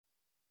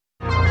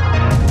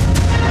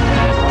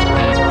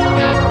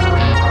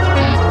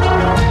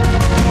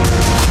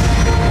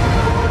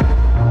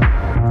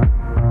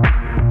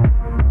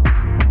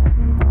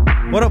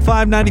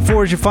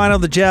105-94 is your final.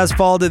 The Jazz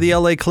fall to the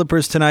LA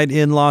Clippers tonight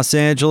in Los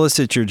Angeles.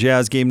 It's your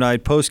Jazz Game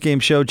Night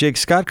post-game show. Jake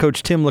Scott,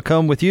 Coach Tim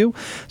LaComb with you.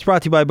 It's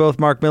brought to you by both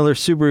Mark Miller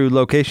Subaru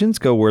locations.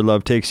 Go where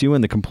love takes you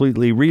in the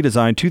completely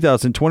redesigned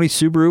 2020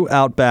 Subaru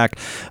Outback.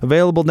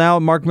 Available now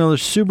at Mark Miller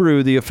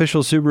Subaru, the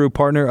official Subaru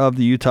partner of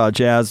the Utah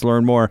Jazz.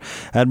 Learn more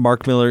at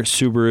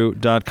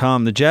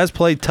markmillersubaru.com. The Jazz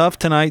played tough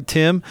tonight,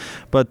 Tim,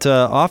 but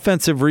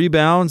offensive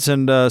rebounds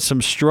and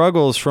some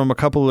struggles from a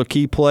couple of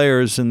key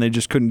players, and they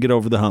just couldn't get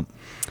over the hump.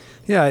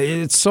 Yeah,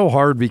 it's so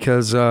hard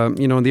because,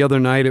 the other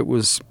night it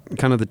was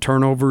kind of the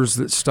turnovers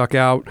that stuck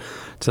out.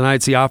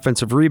 Tonight's the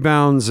offensive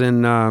rebounds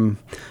and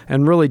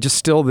really just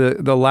still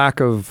the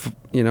lack of,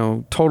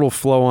 total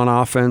flow on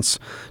offense.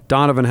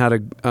 Donovan had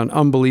an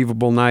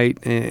unbelievable night,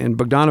 and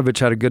Bogdanovic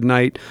had a good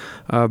night,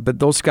 but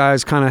those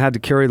guys kind of had to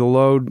carry the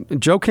load.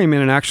 Joe came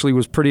in and actually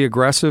was pretty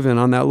aggressive, and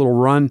on that little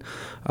run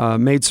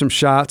made some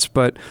shots,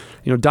 but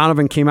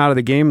Donovan came out of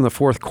the game in the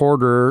fourth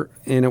quarter,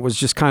 and it was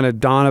just kind of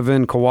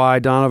Donovan,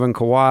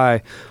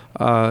 Kawhi,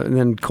 and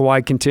then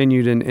Kawhi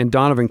continued, and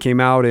Donovan came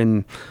out,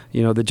 and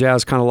the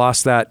Jazz kind of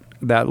lost that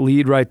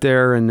lead right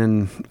there, and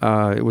then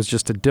it was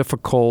just a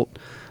difficult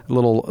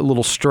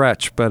little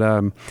stretch,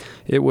 but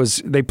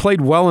they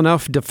played well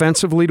enough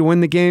defensively to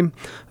win the game.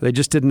 They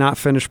just did not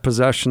finish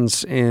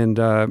possessions, and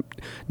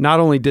not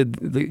only did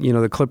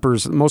the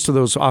Clippers, most of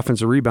those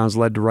offensive rebounds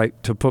led to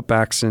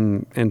putbacks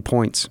and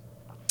points.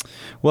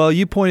 Well,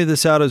 you pointed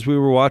this out as we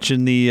were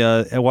watching the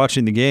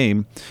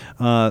game.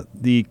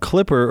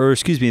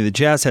 The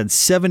Jazz had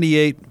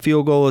 78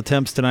 field goal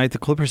attempts tonight. The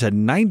Clippers had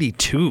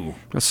 92.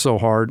 That's so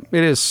hard.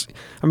 It is.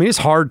 I mean, it's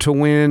hard to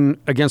win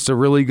against a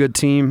really good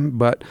team,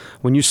 but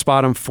when you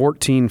spot them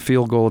 14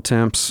 field goal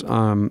attempts,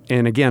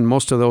 and again,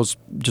 most of those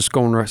just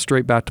going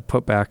straight back to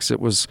putbacks, it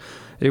was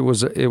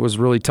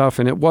really tough,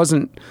 and it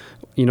wasn't.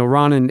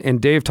 Ron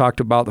and Dave talked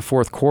about the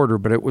fourth quarter,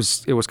 but it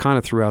was kind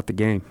of throughout the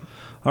game.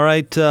 All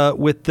right,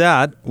 with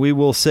that, we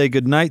will say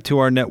goodnight to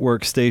our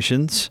network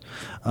stations.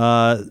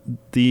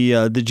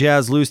 The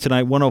Jazz lose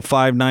tonight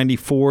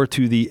 105-94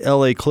 to the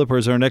LA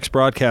Clippers. Our next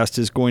broadcast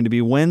is going to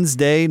be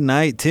Wednesday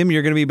night. Tim,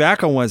 you're going to be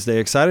back on Wednesday.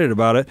 Excited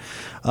about it.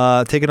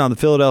 Taking on the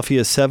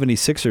Philadelphia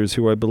 76ers,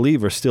 who I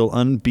believe are still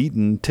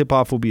unbeaten.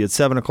 Tip-off will be at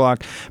 7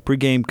 o'clock.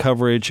 Pre-game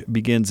coverage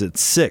begins at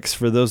 6.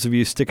 For those of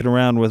you sticking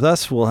around with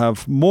us, we'll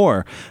have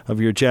more of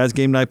your Jazz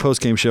Game Night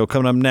post-game show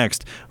coming up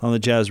next on the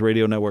Jazz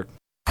Radio Network.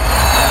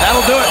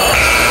 That'll do it.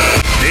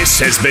 This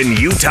has been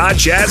Utah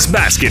Jazz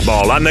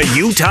Basketball on the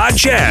Utah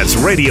Jazz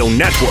Radio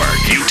Network.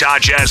 Utah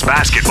Jazz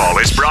Basketball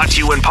is brought to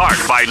you in part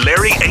by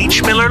Larry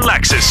H. Miller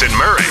Lexus in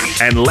Murray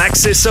and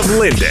Lexus of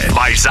Linden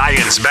by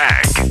Zions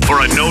Bank.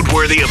 For a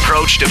noteworthy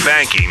approach to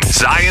banking,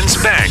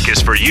 Zions Bank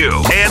is for you,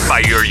 and by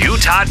your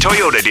Utah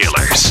Toyota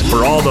dealers.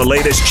 For all the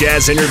latest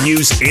Jazz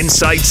interviews,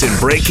 insights, and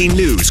breaking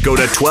news, go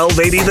to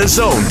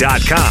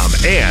 1280thezone.com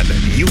and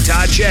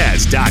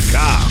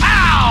utahjazz.com.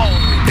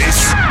 Ow!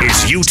 This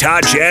is Utah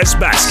Jazz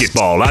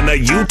Basketball on the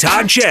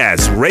Utah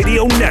Jazz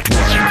Radio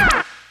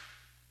Network.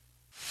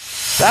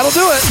 That'll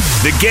do it.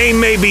 The game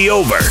may be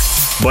over,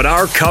 but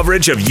our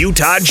coverage of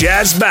Utah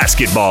Jazz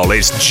basketball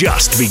is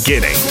just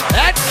beginning.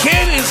 That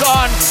kid is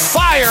on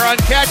fire on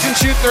catch and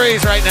shoot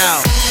threes right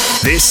now.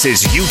 This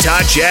is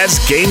Utah Jazz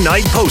Game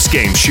Night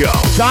postgame show.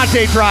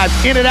 Dante drives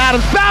in and out,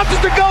 bounces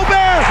to Gobert,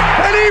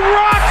 and he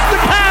rocks the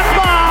pass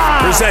bomb.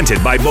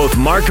 Presented by both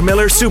Mark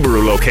Miller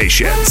Subaru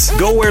locations.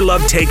 Go where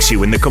love takes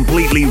you in the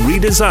completely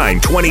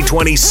redesigned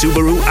 2020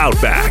 Subaru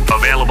Outback.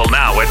 Available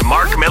now at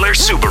Mark Miller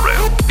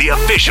Subaru, the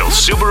official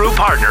Subaru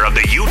partner of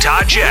the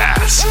Utah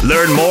Jazz.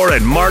 Learn more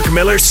at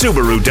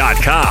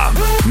markmillersubaru.com.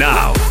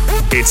 Now,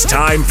 it's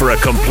time for a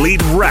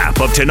complete wrap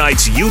of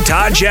tonight's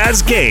Utah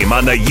Jazz game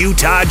on the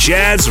Utah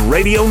Jazz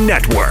Radio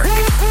Network.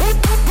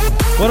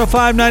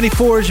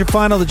 105-94 is your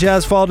final. The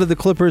Jazz fall to the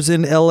Clippers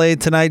in L.A.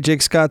 tonight.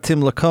 Jake Scott,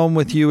 Tim LaComb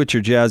with you at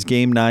your Jazz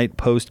Game Night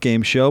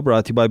post-game show,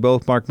 brought to you by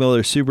both Mark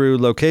Miller Subaru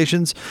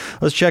locations.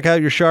 Let's check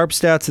out your sharp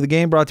stats of the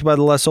game, brought to you by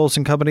the Les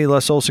Olson Company.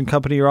 Les Olson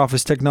Company, your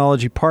office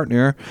technology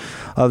partner.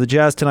 The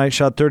Jazz tonight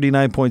shot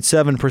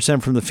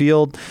 39.7% from the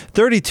field,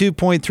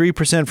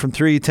 32.3% from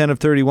three, 10 of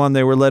 31.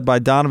 They were led by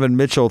Donovan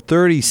Mitchell,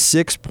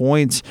 36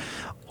 points.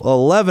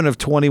 11 of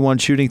 21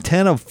 shooting,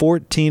 10 of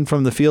 14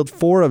 from the field,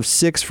 4 of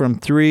 6 from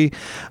three.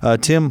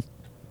 Tim,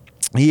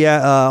 he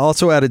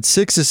also added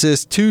 6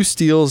 assists, 2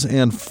 steals,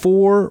 and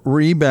 4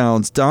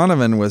 rebounds.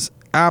 Donovan was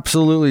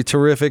absolutely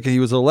terrific. He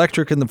was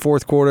electric in the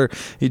fourth quarter.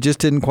 He just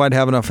didn't quite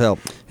have enough help.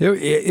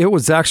 It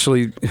was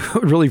actually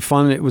really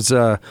fun. It was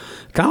kind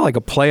of like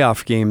a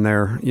playoff game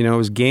there.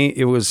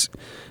 It was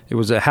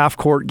a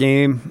half-court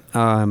game.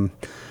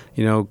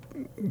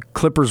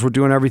 Clippers were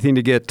doing everything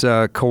to get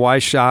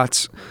Kawhi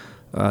shots.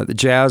 The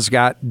Jazz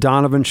got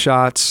Donovan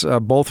shots.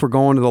 Both were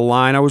going to the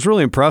line. I was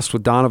really impressed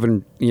with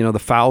Donovan, the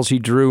fouls he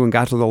drew and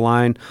got to the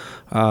line.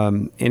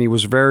 And he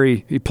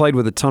played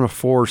with a ton of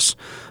force.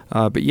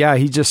 But yeah,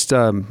 he just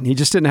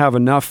didn't have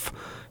enough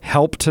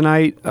help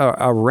tonight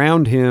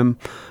around him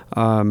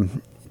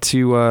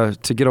to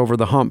get over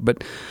the hump.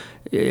 But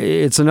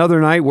it's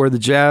another night where the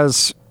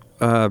Jazz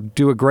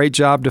do a great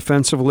job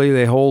defensively.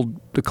 They hold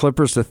the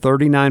Clippers to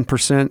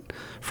 39%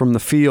 from the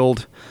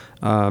field.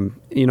 Kind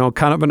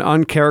of an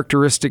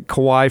uncharacteristic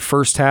Kawhi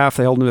first half.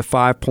 They held him to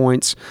 5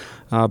 points.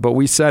 But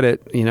we said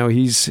it,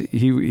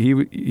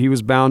 he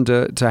was bound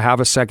to have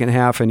a second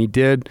half, and he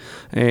did.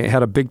 He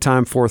had a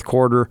big-time fourth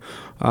quarter,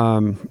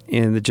 and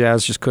the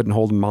Jazz just couldn't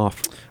hold him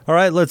off. All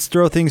right, let's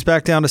throw things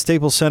back down to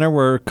Staples Center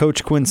where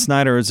Coach Quinn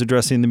Snyder is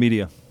addressing the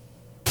media.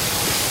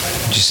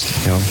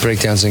 Just,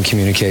 breakdowns in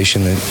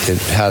communication that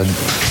had a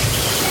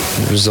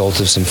result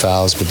of some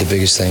fouls, but the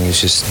biggest thing is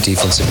just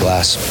defensive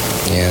glass.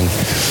 And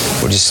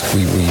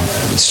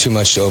it's too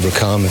much to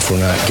overcome if we're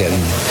not getting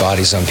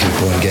bodies on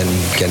people and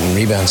getting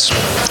rebounds.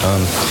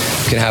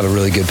 We can have a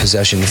really good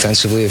possession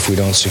defensively. If we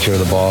don't secure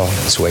the ball,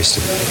 it's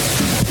wasted.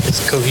 Is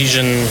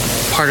cohesion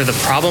part of the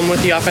problem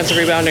with the offensive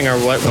rebounding, or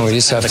what? No, we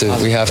just have to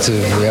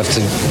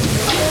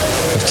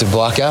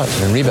block out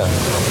and rebound.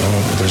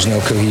 There's no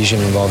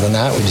cohesion involved in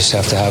that. We just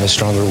have to have a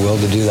stronger will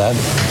to do that.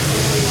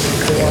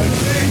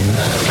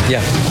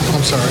 Yeah.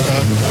 I'm sorry.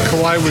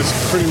 Kawhi was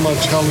pretty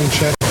much held in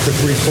check for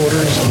 3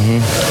 quarters.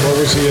 What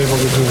was he able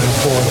to do in the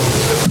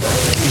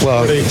fourth?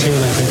 Well, 18, I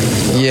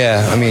think.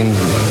 Yeah,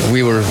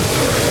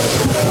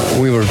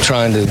 we were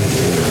trying to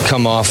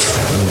come off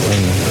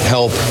and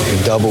help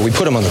and double. We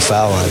put him on the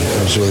foul line.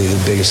 It was really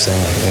the biggest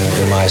thing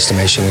in my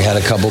estimation. We had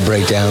a couple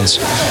breakdowns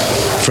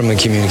from a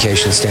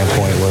communication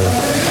standpoint where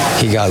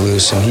he got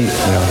loose, and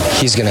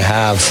he's going to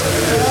have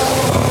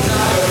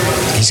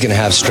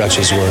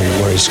stretches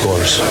where he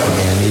scores,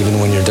 and even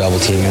when you're double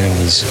teaming him,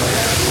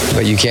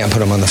 but you can't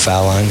put him on the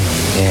foul line,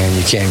 and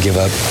you can't give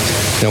up.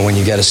 When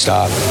you get a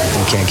stop,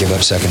 you can't give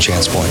up second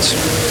chance points.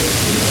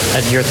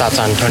 Your thoughts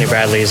on Tony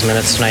Bradley's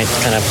minutes tonight,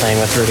 kind of playing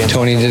with Rudy?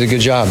 Tony did a good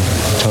job.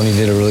 Tony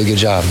did a really good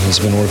job. He's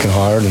been working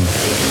hard, and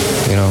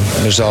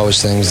there's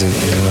always things that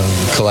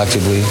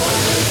collectively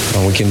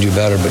we can do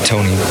better. But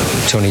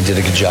Tony did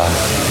a good job.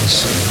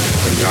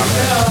 You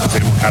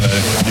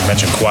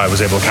mentioned Kawhi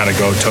was able to kind of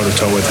go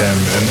toe-to-toe with him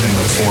in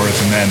the fourth,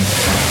 and then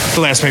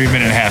the last maybe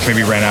minute and a half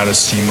maybe ran out of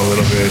steam a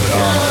little bit.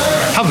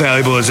 How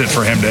valuable is it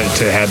for him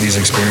to have these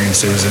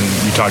experiences? And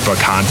you talked about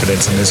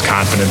confidence and his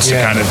confidence to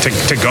kind of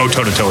to go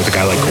toe-to-toe with a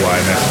guy like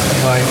Kawhi.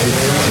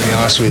 To be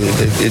honest with you,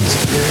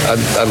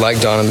 I like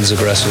Donovan's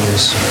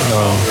aggressiveness.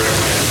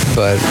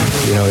 But,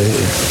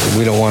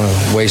 we don't want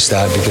to waste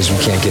that because we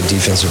can't get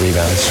defensive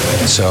rebounds.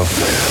 So,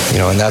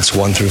 and that's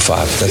 1 through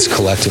 5. That's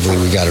collectively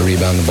we got to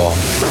rebound the ball.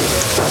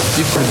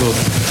 You've heard both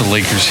the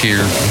Lakers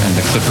here and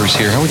the Clippers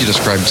here. How would you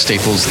describe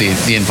Staples, the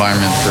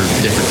environment for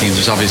different teams?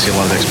 There's obviously a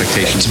lot of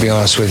expectations. To be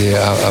honest with you,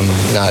 I'm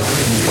not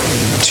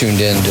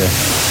tuned into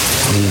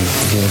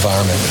the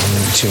environment.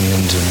 I'm tuned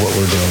into what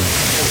we're doing.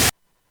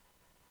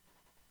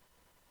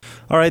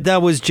 All right,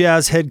 that was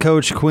Jazz head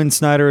coach Quinn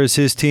Snyder as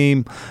his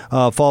team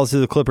falls to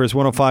the Clippers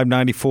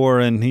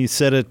 105-94, and he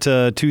said it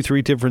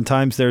 2-3 different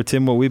times there,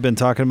 Tim, what we've been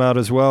talking about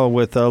as well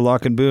with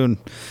Locke and Boone.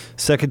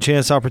 Second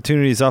chance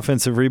opportunities,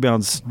 offensive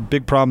rebounds,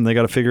 big problem. They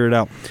got to figure it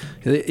out.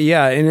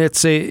 Yeah, and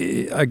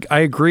I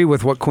agree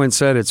with what Quinn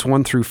said. It's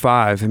 1 through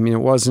 5. It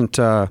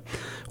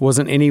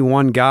wasn't any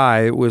one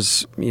guy. It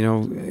was,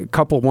 a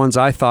couple ones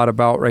I thought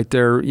about right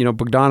there.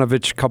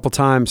 Bogdanovich a couple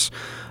times,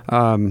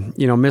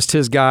 missed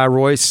his guy.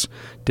 Royce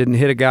didn't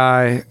hit a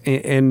guy.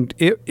 And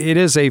it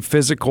is a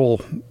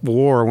physical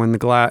war when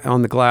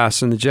on the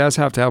glass, and the Jazz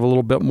have to have a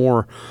little bit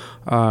more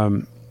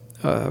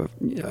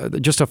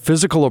just a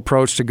physical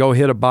approach to go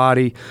hit a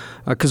body,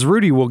 because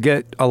Rudy will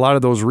get a lot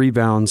of those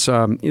rebounds.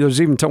 There's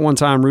even one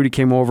time Rudy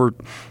came over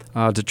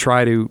to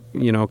try to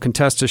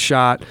contest a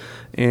shot,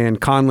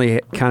 and Conley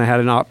kind of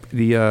had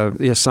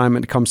the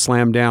assignment to come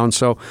slam down.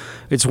 So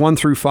it's 1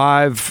 through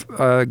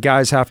 5.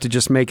 Guys have to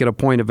just make it a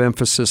point of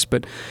emphasis,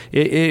 but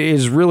it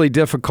is really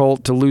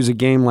difficult to lose a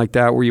game like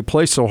that where you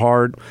play so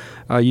hard.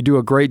 You do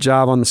a great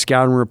job on the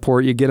scouting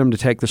report. You get them to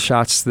take the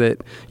shots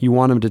that you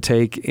want them to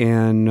take,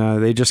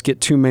 and they just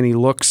get too many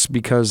looks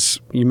because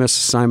you miss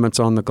assignments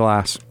on the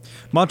glass.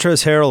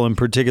 Montrezl Harrell in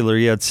particular,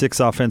 he had 6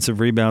 offensive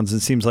rebounds. It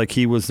seems like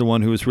he was the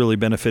one who was really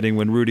benefiting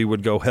when Rudy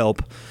would go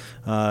help.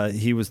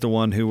 He was the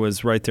one who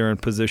was right there in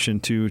position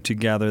to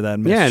gather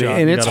that missed shot.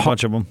 And it's got a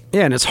bunch of them.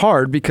 Yeah, and it's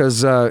hard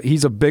because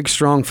he's a big,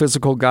 strong,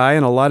 physical guy,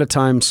 and a lot of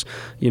times,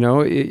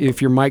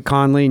 if you're Mike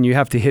Conley and you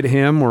have to hit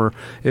him, or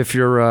if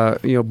you're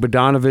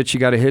Bogdanovich, you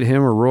got to hit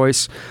him, or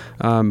Royce.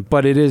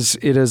 But it is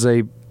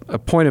a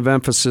point of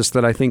emphasis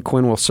that I think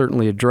Quinn will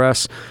certainly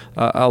address,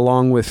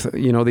 along with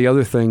the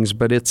other things.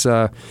 But it's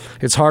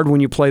hard when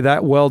you play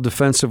that well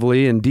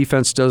defensively, and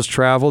defense does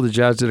travel. The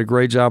Jazz did a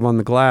great job on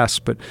the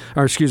glass,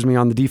 on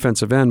the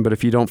defensive end. But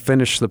if you don't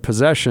finish the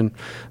possession,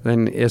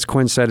 then as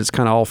Quinn said, it's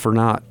kind of all for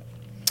naught.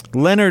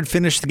 Leonard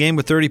finished the game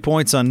with 30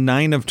 points on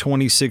 9 of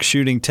 26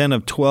 shooting, 10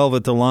 of 12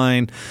 at the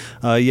line.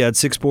 He had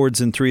 6 boards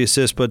and 3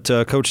 assists, but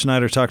Coach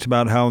Snyder talked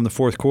about how in the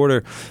fourth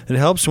quarter it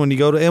helps when you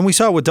go to, and we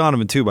saw it with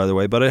Donovan too, by the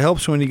way, but it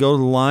helps when you go to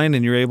the line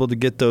and you're able to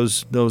get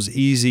those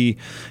easy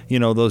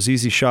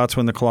shots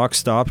when the clock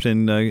stopped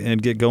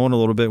and get going a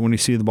little bit when you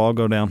see the ball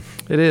go down.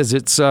 It is.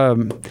 It's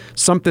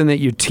something that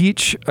you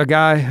teach a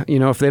guy,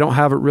 if they don't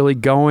have it really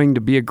going,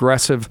 to be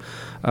aggressive,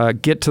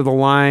 get to the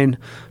line,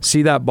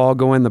 see that ball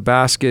go in the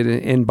basket,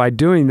 and by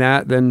doing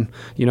that, then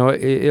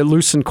it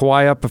loosened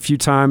Kawhi up a few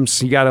times.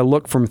 He got a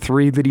look from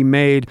 3 that he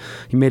made.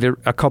 He made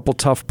a couple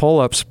tough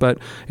pull-ups, but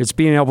it's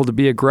being able to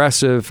be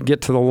aggressive, get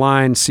to the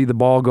line, see the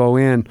ball go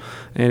in,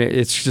 and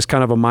it's just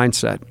kind of a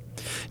mindset.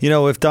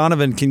 If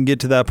Donovan can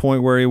get to that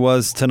point where he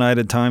was tonight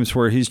at times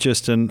where he's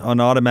just an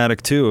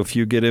automatic too, if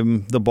you get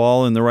him the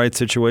ball in the right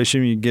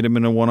situation, you get him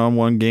in a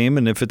one-on-one game,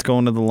 and if it's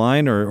going to the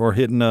line or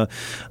hitting a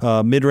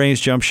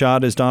mid-range jump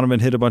shot, as Donovan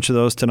hit a bunch of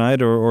those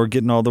tonight, or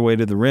getting all the way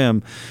to the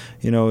rim,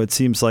 it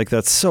seems like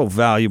that's so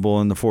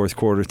valuable in the fourth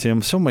quarter,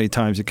 Tim. So many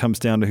times it comes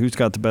down to who's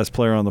got the best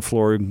player on the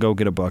floor who can go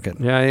get a bucket.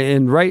 Yeah,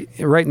 and right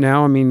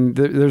now,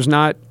 there's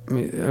not,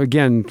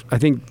 again, I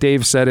think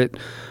Dave said it,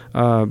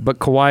 but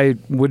Kawhi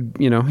would,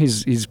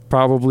 he's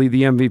probably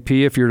the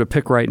MVP if you're to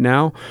pick right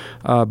now.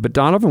 But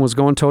Donovan was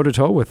going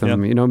toe-to-toe with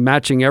him,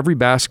 matching every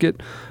basket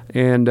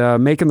and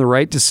making the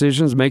right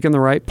decisions, making the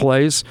right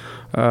plays.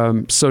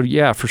 So,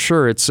 yeah, for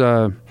sure,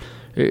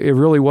 it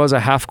really was a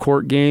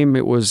half-court game.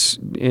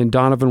 And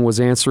Donovan was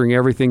answering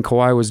everything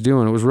Kawhi was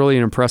doing. It was really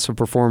an impressive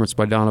performance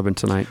by Donovan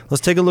tonight.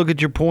 Let's take a look at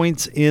your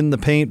points in the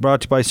paint, brought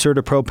to you by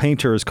Serta Pro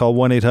Painters. Call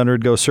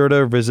 1-800-GO-SERTA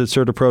or visit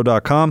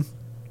CertaPro.com.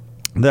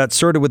 That's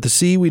Serta with the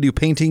C. We do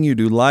painting, you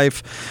do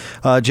life.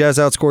 Jazz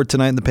outscored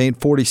tonight in the paint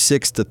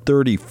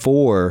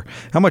 46-34.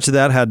 How much of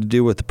that had to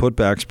do with the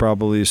putbacks,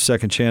 probably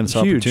second chance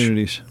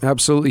opportunities?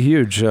 Absolutely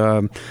huge.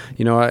 I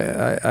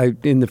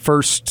in the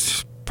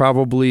first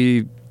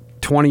probably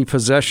 20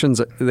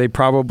 possessions, they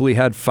probably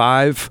had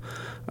 5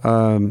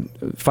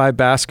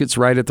 baskets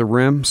right at the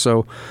rim.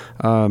 So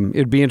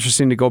it'd be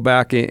interesting to go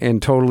back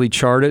and totally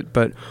chart it,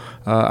 but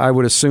I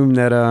would assume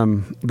that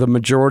the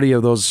majority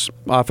of those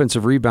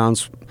offensive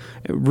rebounds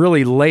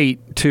really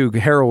late too.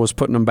 Harrell was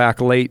putting them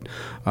back late,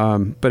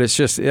 but it's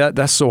just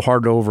that's so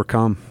hard to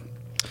overcome.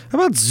 How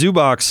about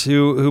Zubac,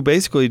 who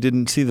basically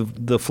didn't see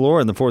the floor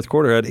in the fourth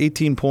quarter, had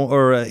 18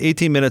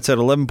 minutes at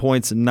 11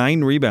 points,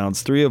 9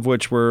 rebounds, 3 of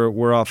which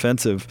were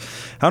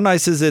offensive. How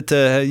nice is it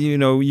to,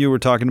 you were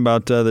talking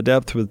about the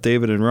depth with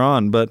David and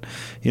Ron, but,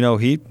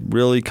 he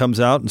really comes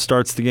out and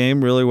starts the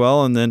game really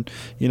well, and then,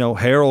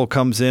 Harrell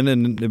comes in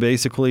and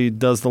basically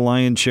does the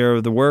lion's share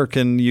of the work,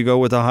 and you go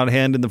with a hot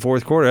hand in the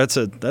fourth quarter.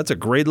 That's a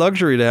great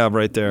luxury to have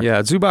right there.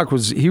 Yeah, Zubac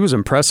was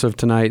impressive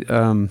tonight.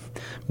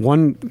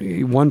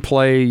 One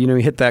play,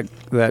 he hit that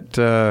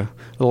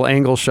little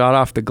angle shot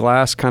off the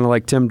glass, kind of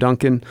like Tim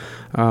Duncan.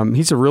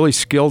 He's a really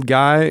skilled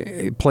guy.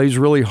 He plays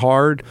really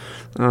hard,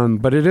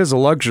 but it is a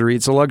luxury.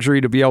 It's a luxury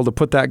to be able to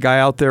put that guy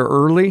out there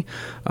early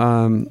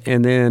and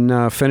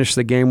then finish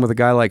the game with a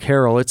guy like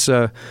Harrell.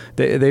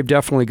 They've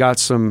definitely got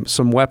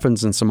some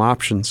weapons and some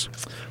options.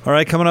 All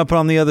right, coming up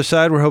on the other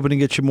side, we're hoping to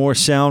get you more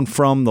sound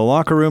from the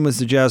locker room as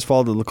the Jazz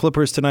fall to the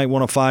Clippers tonight,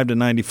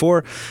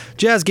 105-94.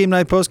 Jazz Game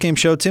Night Postgame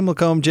Show. Tim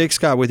LaComb, Jake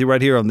Scott with you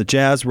right here on the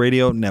Jazz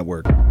Radio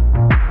Network.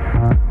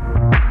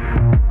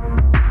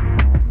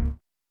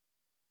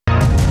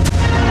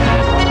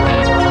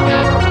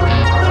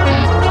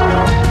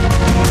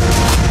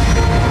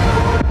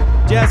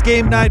 Jazz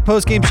Game Night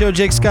Postgame Show.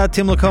 Jake Scott,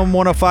 Tim LaComb,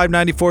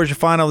 105-94 is your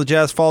final. The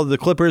Jazz fall to the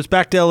Clippers.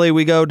 Back to L.A.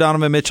 we go.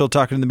 Donovan Mitchell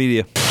talking to the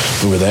media.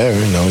 We were there,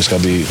 it's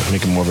got to be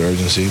making more of an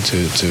urgency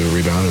to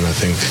rebound, and I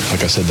think,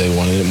 like I said, they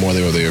wanted it more.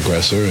 They were the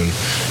aggressor, and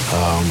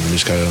we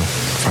just got to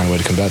find a way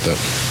to combat that.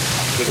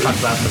 We talked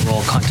about the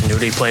role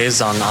continuity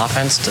plays on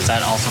offense. Does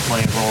that also play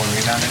a role in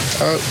rebounding?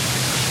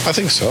 I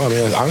think so.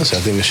 Honestly,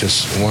 I think it's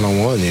just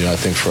one-on-one. I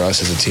think for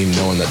us as a team,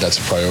 knowing that that's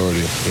a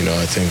priority.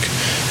 I think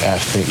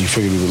you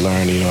figured we would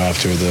learn,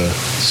 after the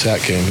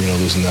sack game,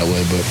 losing that way.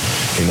 But,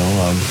 we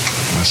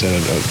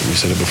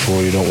said it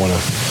before. You don't want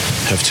to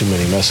have too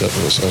many mess-ups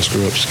or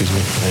screw-ups,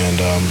 And,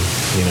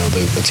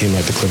 a team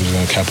like the Clippers are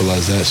going to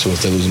capitalize that. So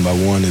if they're losing by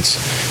 1, it's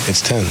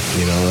 10.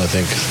 I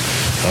think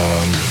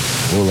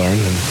we'll learn,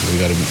 and we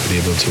got to be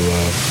able to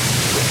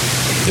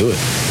do it.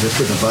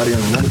 Just putting a body on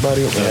another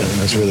body? Yeah,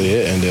 that's really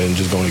it, and then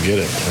just going to get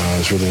it.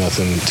 There's really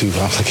nothing too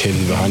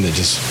complicated behind it,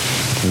 just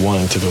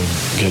wanting to go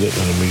get it,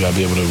 and we got to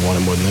be able to want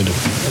it more than they do.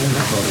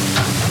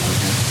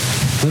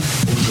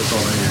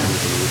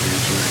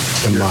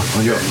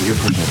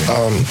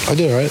 I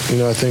did, right?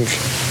 I think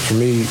for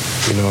me,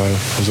 I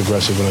was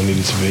aggressive when I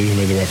needed to be,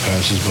 made the right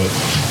passes, but,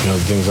 the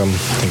things I'm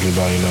thinking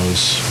about,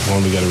 is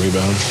one, we got to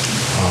rebound.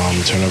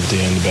 Turnover at the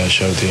end, the bad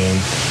shot at the end.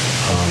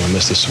 I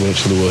missed the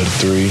switch. Lou hit a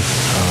three.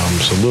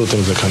 So little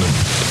things that kind of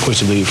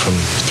push the lead from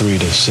 3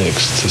 to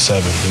 6 to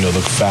 7.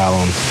 The foul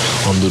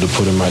on Lou to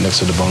put him right next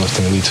to the bonus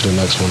thing, lead to the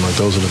next one. Like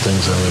those are the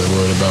things that I'm really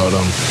worried about.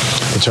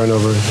 The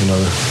turnover.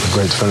 The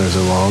great defenders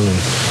are long, and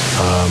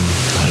I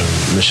had a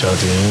missed shot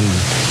at the end.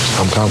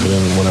 I'm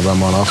confident whenever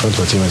I'm on offense.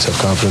 My teammates have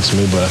confidence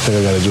in me, but I think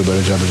I got to do a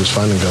better job of just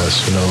finding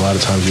guys. A lot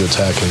of times you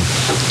attack and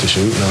to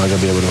shoot. Now I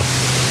got to be able to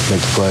make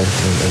the play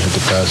and hit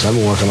the pass. I've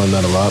been working on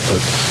that a lot,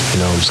 but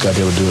just got to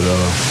be able to do it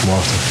more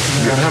often.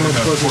 And how much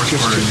was it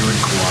just you and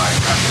Kawhi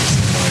kind of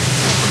seemed like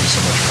putting so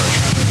much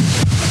pressure on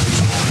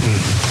him?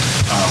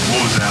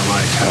 What was that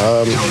like?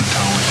 Toe-to-toe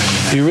with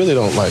him? You really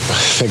don't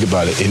think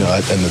about it, in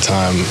the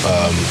time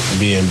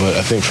being. But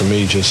I think for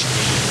me, just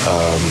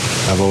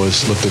I've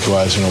always looked at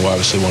Kawhi as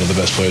obviously one of the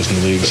best players in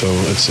the league. So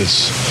it's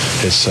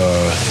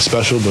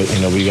special, but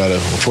we gotta.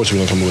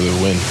 Unfortunately, we didn't come up with a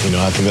win.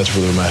 I think that's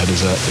really where my head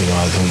is at.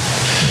 I'm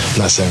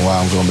not saying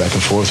why I'm going back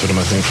and forth with him.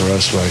 I think for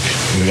us,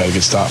 we got to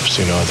get stops.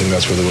 I think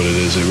that's really what it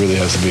is. It really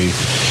has to be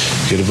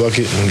get a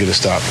bucket and get a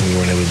stop, and we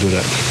weren't able to do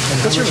that.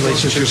 What's your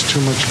relationship? Just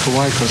too much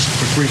Kawhi because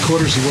for 3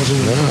 quarters he wasn't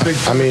a big.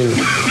 I mean,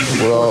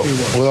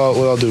 with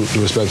all due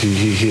respect,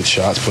 he hit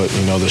shots, but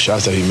the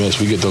shots that he missed,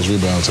 we get those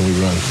rebounds and we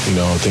run.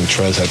 I think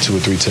Trez had 2 or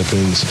 3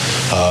 tip-ins.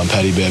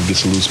 Patty Bev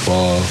gets a loose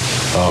ball.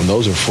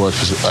 Those are 4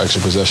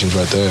 extra possessions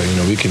right there.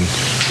 We can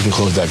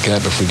close that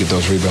gap if we get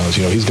those rebounds.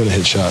 He's going to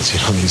hit shots.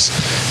 He's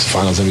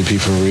Finals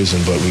MVP for a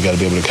reason, but we got to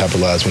be able to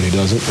capitalize when he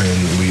doesn't, and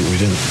we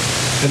didn't.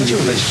 What's your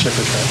relationship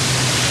with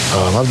Trez?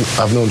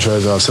 I've known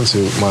Trez since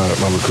my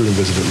recruiting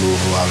visit at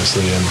Louisville,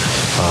 obviously, and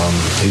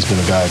he's been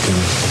a guy I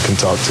can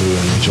talk to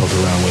and joke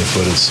around with.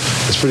 But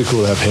it's pretty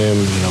cool to have him,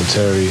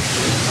 Terry,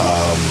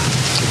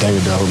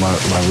 Dangadell,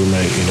 my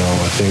roommate.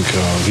 I think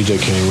VJ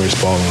King, Ray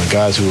Spalding, the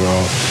guys who are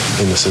all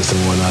in the system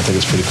and whatnot. I think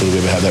it's pretty cool to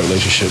be able to have that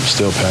relationship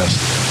still past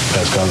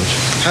college.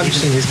 How have you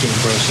seen his game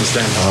grow since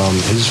then?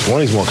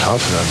 He's more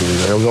confident, I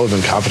believe. He's always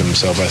been confident in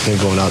himself. I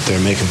think going out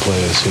there, making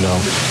plays,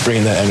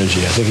 bringing that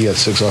energy. I think he had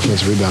 6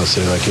 offensive rebounds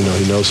today.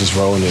 He knows his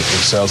role and it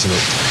excels in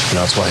it.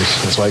 That's why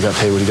he got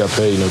paid what he got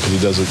paid. Because he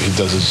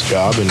does his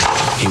job and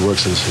he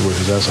works his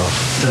ass off.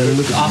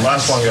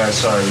 Last one, guys.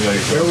 Sorry.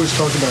 We always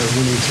talk about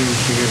winning teams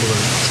being able to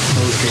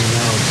close game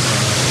out.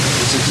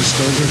 Is it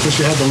discouraging? Because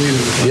you had the lead in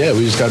the game. Yeah,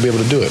 we just got to be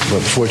able to do it. But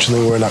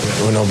fortunately, we're in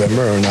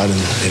November or not in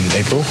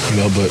April.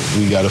 But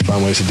we got to find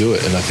ways to do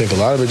it. And I think a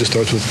lot of it just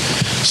starts with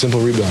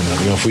simple rebounding.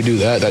 If we do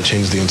that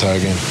changes the entire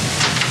game.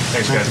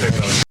 Thanks,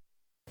 guys.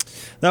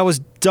 That was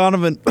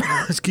Donovan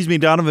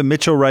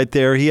Mitchell right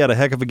there. He had a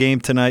heck of a game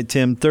tonight,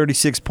 Tim.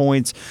 36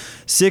 points,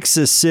 6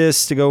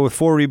 assists to go with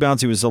 4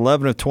 rebounds. He was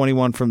 11 of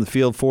 21 from the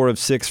field, 4 of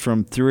 6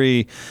 from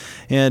 3.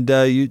 And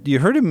you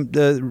heard him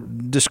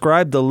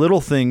describe the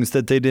little things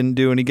that they didn't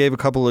do, and he gave a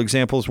couple of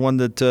examples. One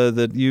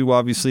that you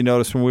obviously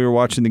noticed when we were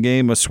watching the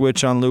game, a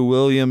switch on Lou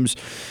Williams,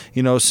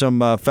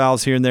 some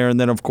fouls here and there, and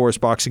then, of course,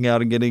 boxing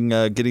out and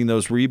getting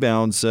those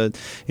rebounds.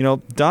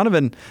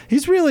 Donovan,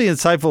 he's really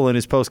insightful in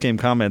his post-game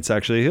comments,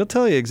 actually. He'll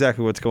tell you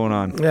exactly what's going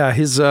on. Yeah,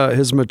 his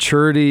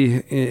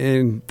maturity,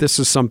 and this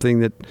is something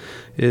that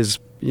is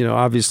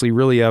obviously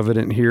really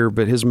evident here,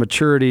 but his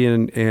maturity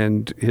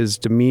and his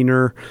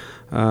demeanor,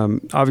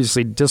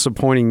 obviously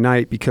disappointing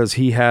night because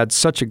he had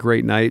such a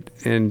great night,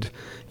 and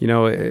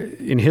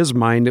in his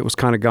mind it was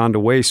kind of gone to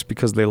waste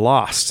because they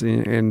lost,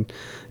 and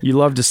you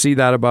love to see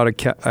that about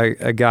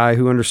a guy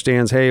who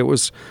understands, hey, it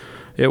was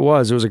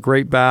a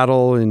great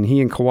battle, and he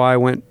and Kawhi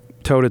went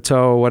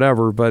toe-to-toe,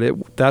 whatever,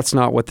 but that's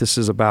not what this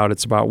is about.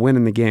 It's about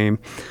winning the game,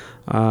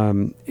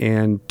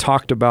 and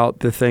talked about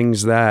the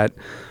things that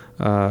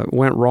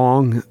went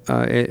wrong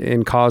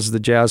and caused the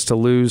Jazz to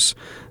lose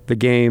the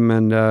game,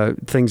 and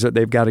things that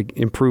they've got to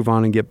improve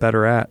on and get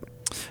better at.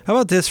 How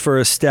about this for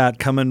a stat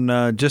coming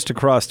just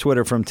across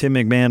Twitter from Tim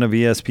McMahon of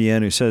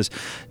ESPN, who says,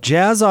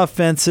 Jazz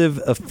offensive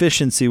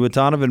efficiency with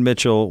Donovan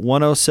Mitchell,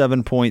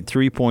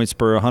 107.3 points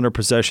per 100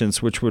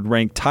 possessions, which would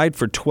rank tied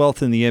for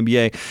 12th in the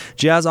NBA.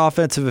 Jazz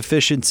offensive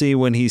efficiency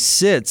when he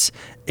sits,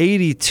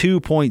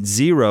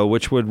 82.0,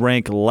 which would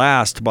rank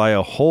last by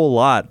a whole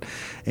lot.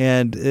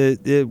 And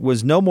it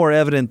was no more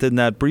evident than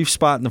that brief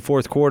spot in the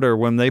fourth quarter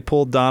when they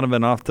pulled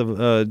Donovan off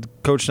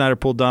Coach Snyder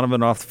pulled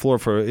Donovan off the floor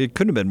for, it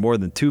couldn't have been more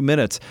than 2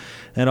 minutes.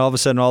 And all of a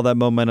sudden, all that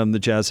momentum the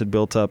Jazz had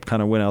built up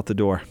kind of went out the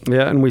door.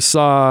 Yeah, and we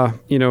saw,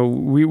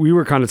 we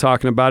were kind of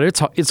talking about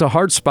it. It's a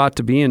hard spot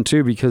to be in,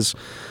 too, because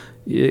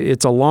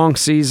it's a long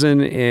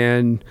season,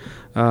 and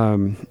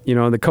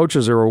the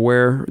coaches are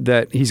aware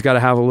that he's got to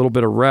have a little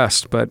bit of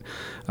rest. But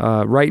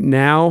right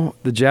now,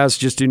 the Jazz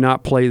just do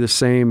not play the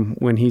same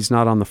when he's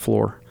not on the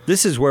floor.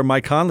 This is where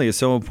Mike Conley is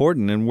so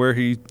important, and where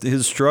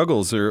his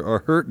struggles are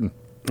hurting.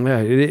 Yeah,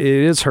 it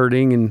is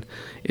hurting, and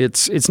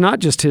it's not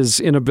just his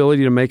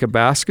inability to make a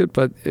basket,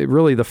 but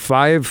really the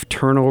 5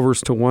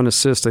 turnovers to 1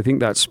 assist. I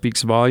think that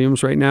speaks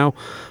volumes right now.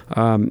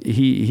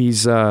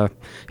 He's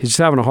just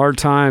having a hard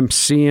time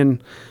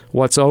seeing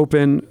what's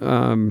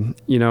open.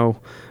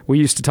 We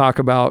used to talk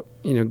about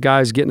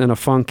guys getting in a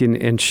funk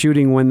and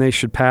shooting when they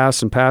should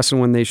pass and passing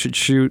when they should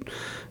shoot,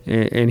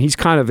 and he's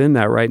kind of in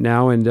that right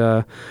now.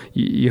 And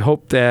you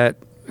hope that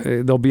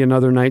there'll be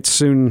another night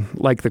soon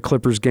like the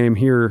Clippers game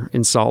here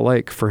in Salt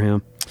Lake for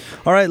him.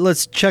 All right,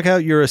 let's check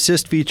out your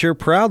assist feature,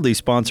 proudly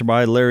sponsored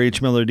by Larry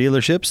H. Miller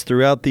Dealerships.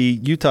 Throughout the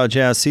Utah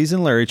Jazz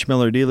season, Larry H.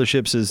 Miller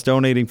Dealerships is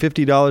donating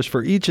 $50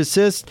 for each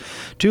assist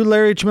to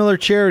Larry H. Miller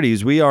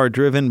charities. We are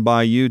driven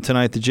by you.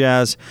 Tonight, the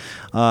Jazz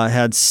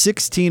had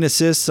 16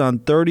 assists on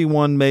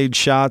 31 made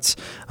shots.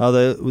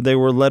 They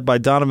were led by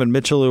Donovan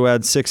Mitchell, who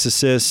had 6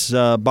 assists.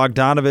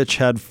 Bogdanovich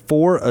had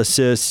 4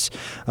 assists.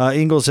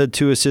 Ingles had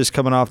 2 assists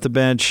coming off the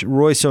bench.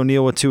 Royce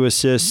O'Neal with 2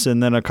 assists,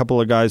 and then a couple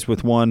of guys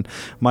with 1.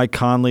 Mike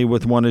Conley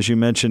with 1, as you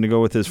mentioned, to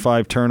go with his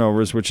 5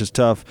 turnovers, which is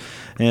tough.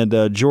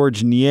 And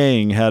George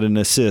Niang had an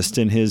assist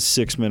in his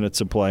 6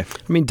 minutes of play.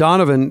 I mean,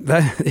 Donovan,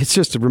 it's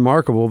just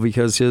remarkable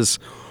because he's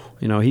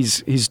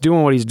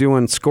doing what he's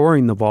doing,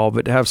 scoring the ball,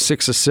 but to have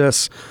 6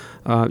 assists,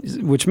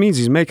 which means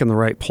he's making the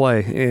right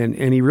play,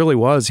 and he really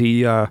was.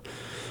 He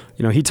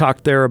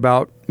talked there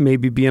about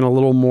maybe being a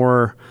little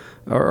more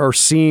or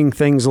seeing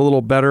things a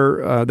little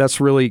better.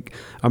 That's really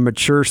a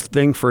mature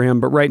thing for him.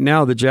 But right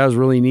now, the Jazz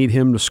really need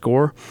him to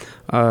score,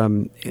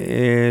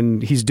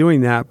 and he's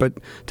doing that. But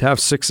to have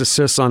 6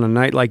 assists on a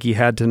night like he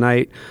had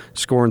tonight,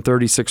 scoring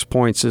 36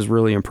 points is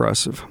really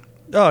impressive.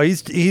 Oh,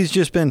 he's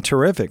just been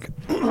terrific.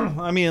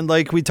 I mean,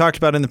 like we talked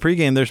about in the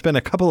pregame, there's been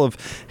a couple of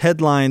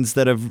headlines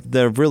that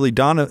have really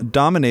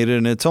dominated,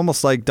 and it's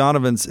almost like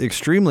Donovan's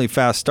extremely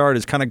fast start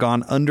has kind of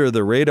gone under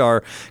the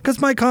radar because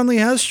Mike Conley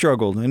has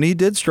struggled, and he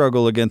did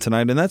struggle again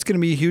tonight, and that's going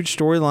to be a huge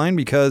storyline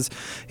because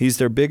he's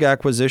their big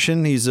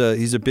acquisition. He's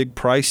a big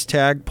price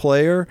tag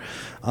player,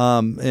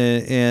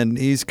 and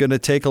he's going to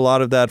take a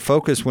lot of that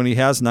focus when he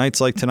has nights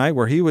like tonight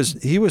where he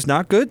was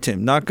not good,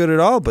 Tim, not good at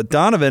all. But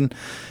Donovan,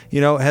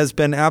 has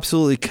been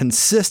absolutely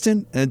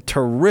consistent and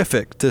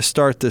terrific to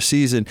start the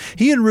season.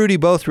 He and Rudy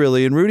both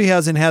really, and Rudy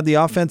hasn't had the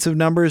offensive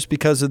numbers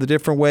because of the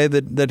different way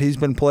that he's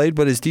been played,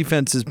 but his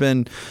defense has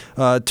been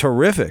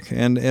terrific,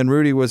 and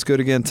Rudy was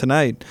good again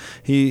tonight.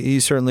 He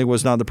certainly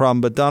was not the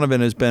problem, but Donovan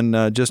has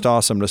been just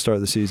awesome to start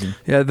the season.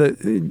 Yeah,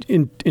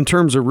 in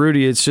terms of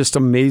Rudy, it's just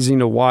amazing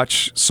to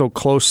watch so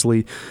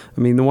closely.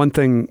 I mean, the one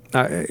thing,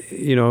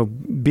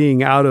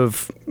 being out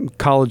of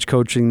college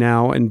coaching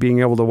now and being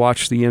able to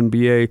watch the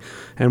NBA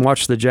and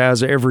watch the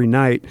Jazz every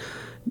night,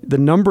 the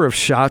number of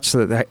shots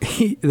that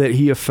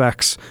he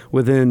affects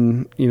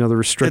within the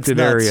restricted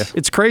area,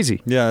 it's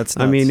crazy. Yeah, it's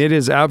nuts. I mean, it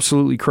is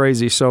absolutely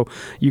crazy. So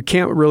you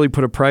can't really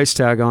put a price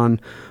tag on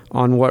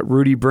what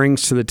Rudy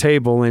brings to the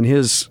table, and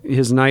his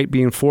night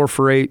being 4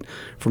 for 8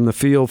 from the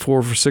field,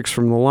 4 for 6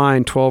 from the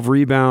line, 14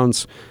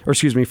 rebounds.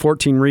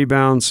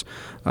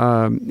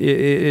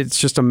 It's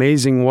just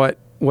amazing what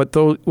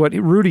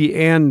Rudy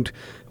and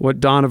what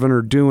Donovan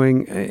are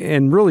doing,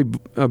 and really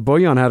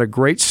Bojan had a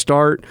great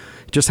start.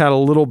 Just had a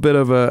little bit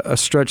of a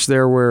stretch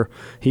there where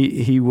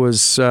he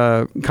was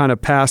kind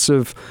of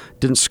passive,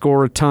 didn't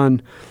score a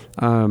ton,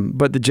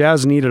 but the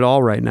Jazz need it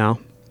all right now.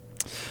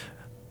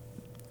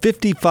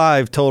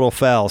 55 total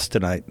fouls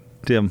tonight,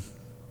 Tim.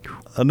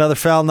 Another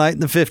foul night in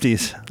the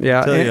 50s.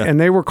 Yeah, and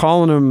they were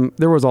calling them.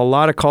 There was a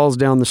lot of calls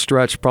down the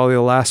stretch, probably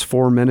the last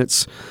 4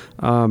 minutes,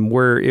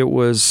 where it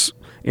was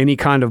any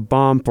kind of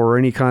bump or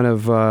any kind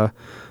of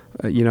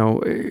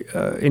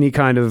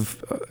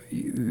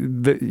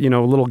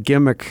little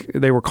gimmick,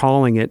 they were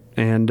calling it,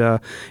 and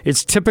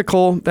it's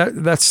typical.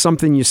 That's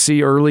something you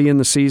see early in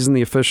the season.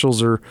 The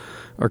officials are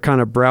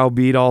kind of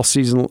browbeat all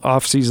season,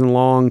 off season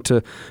long,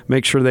 to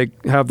make sure they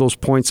have those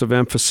points of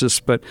emphasis.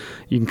 But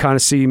you can kind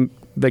of see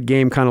the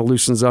game kind of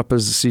loosens up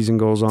as the season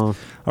goes on.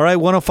 All right,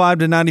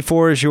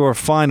 105-94 is your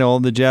final.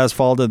 The Jazz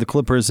fall to the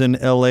Clippers in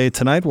L.A.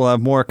 tonight. We'll have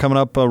more coming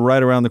up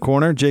right around the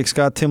corner. Jake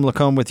Scott, Tim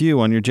LaComb with you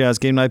on your Jazz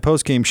Game Night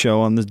postgame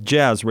show on the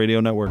Jazz Radio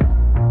Network.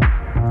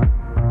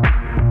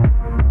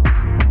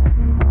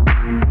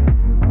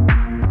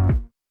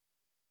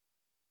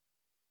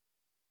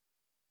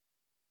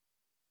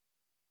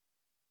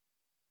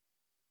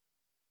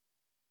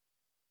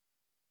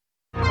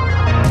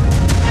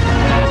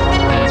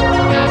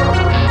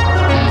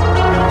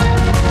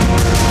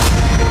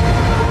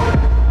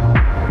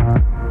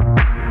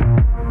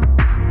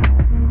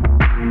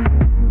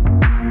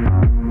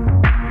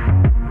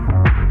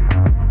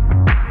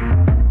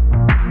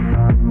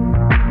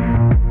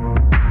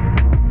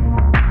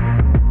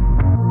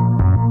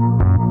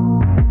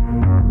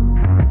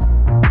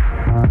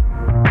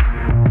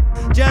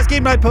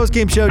 Game Night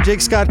postgame show.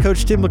 Jake Scott,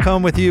 Coach Tim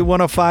LaComb with you.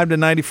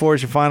 105-94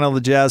 is your final. The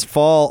Jazz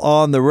fall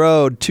on the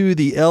road to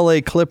the LA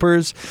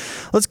Clippers.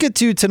 Let's get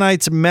to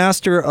tonight's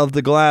Master of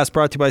the Glass,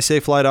 brought to you by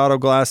Safelite Auto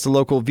Glass, the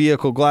local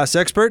vehicle glass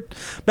expert.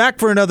 Back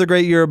for another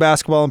great year of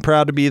basketball and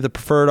proud to be the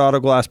preferred auto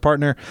glass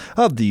partner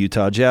of the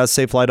Utah Jazz.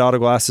 Safelite Auto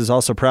Glass is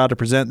also proud to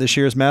present this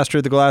year's Master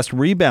of the Glass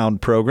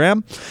Rebound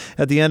Program.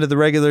 At the end of the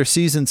regular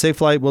season,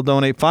 Safelite will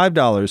donate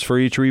 $5 for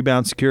each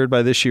rebound secured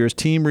by this year's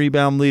team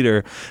rebound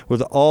leader,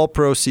 with all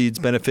proceeds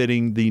benefiting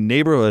hitting the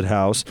neighborhood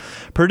house.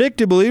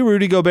 Predictably,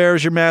 Rudy Gobert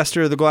is your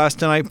master of the glass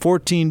tonight.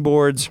 14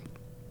 boards.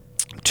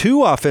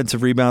 2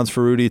 offensive rebounds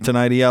for Rudy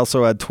tonight. He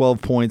also had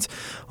 12 points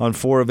on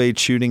 4 of 8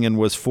 shooting and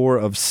was 4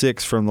 of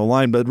 6 from the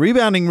line. But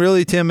rebounding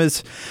really, Tim,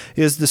 is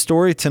the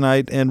story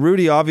tonight. And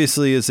Rudy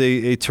obviously is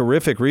a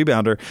terrific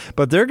rebounder.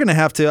 But they're going to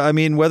have to, I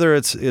mean, whether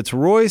it's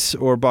Royce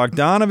or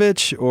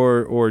Bogdanovich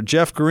or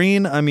Jeff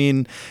Green, I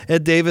mean,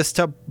 Ed Davis,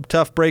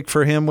 tough break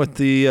for him with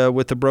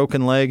the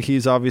broken leg.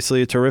 He's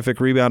obviously a terrific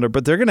rebounder.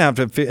 But they're going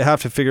to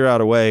have to figure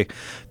out a way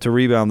to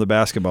rebound the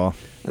basketball.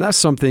 And that's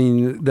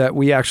something that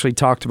we actually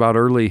talked about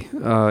early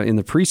in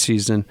the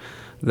preseason,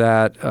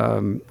 that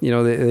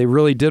they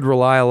really did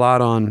rely a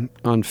lot on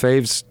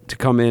Faves to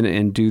come in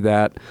and do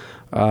that.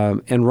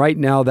 And right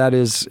now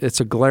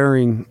it's a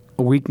glaring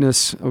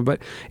weakness,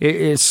 but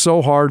it's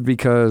so hard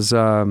because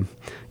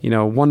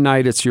one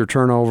night it's your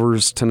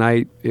turnovers,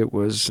 tonight it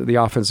was the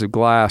offensive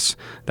glass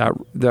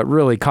that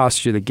really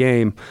cost you the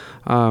game.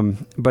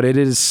 But it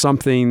is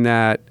something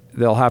that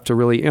they'll have to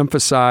really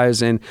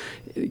emphasize, and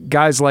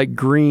guys like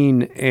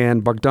Green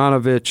and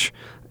Bogdanovich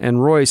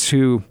and Royce,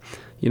 who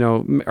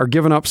are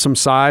giving up some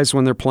size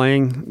when they're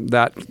playing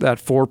that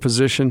 4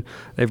 position,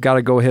 they've got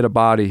to go hit a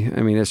body.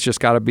 I mean, it's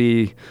just got to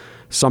be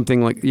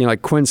something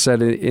like Quinn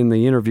said in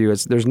the interview.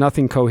 There's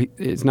nothing.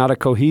 It's not a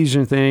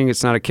cohesion thing.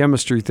 It's not a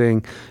chemistry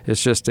thing.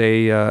 It's just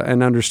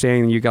an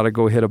understanding you got to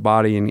go hit a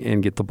body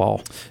and get the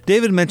ball.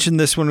 David mentioned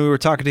this when we were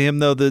talking to him,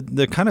 though.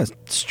 The kind of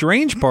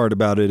strange part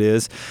about it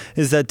is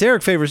that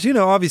Derek Favors,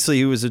 obviously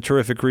he was a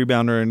terrific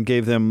rebounder and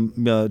gave them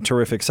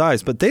terrific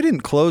size, but they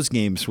didn't close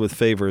games with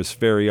Favors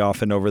very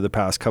often over the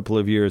past couple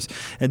of years,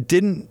 and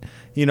didn't.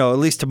 At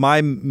least to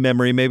my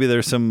memory, maybe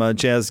there's some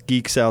Jazz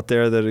geeks out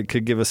there that it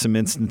could give us some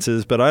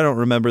instances, but I don't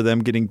remember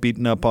them getting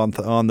beaten up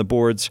on the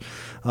boards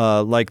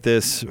like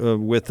this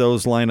with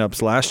those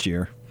lineups last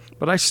year.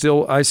 But I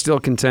still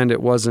contend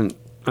it wasn't.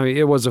 I mean,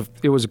 it was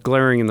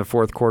glaring in the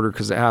fourth quarter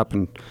because it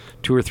happened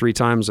 2 or 3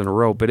 times in a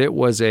row. But it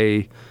was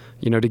to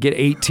get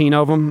 18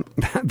 of them,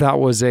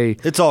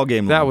 it's all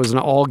game long. That was an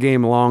all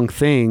game long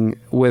thing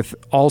with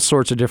all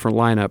sorts of different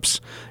lineups.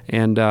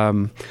 And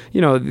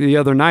the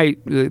other night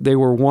they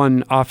were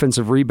 1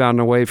 offensive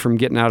rebound away from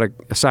getting out of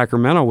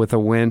Sacramento with a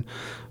win,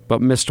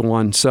 but missed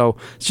 1. So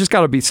it's just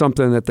got to be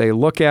something that they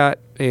look at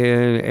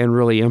and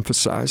really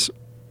emphasize.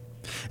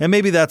 And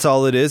maybe that's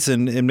all it is,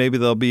 and maybe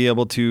they'll be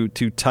able to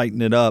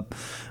tighten it up.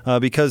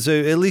 Because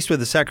at least with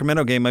the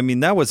Sacramento game, I mean,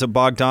 that was a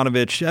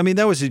Bogdanovich. I mean,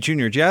 that was a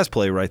junior Jazz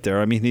play right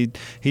there. I mean,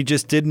 he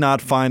just did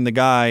not find the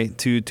guy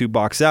to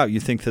box out. You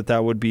think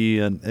that would be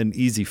an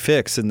easy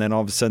fix, and then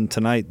all of a sudden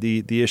tonight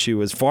the issue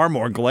is far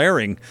more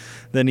glaring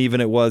than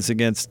even it was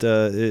against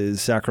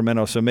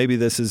Sacramento. So maybe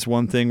this is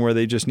one thing where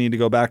they just need to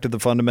go back to the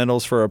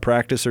fundamentals for a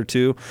practice or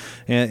two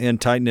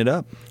and tighten it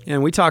up.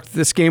 And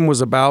this game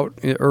was about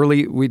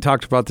early. We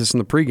talked about this in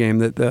the pregame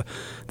that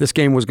this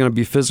game was going to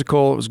be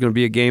physical. It was going to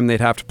be a game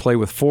they'd have to play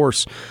with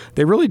force.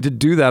 They really did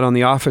do that on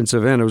the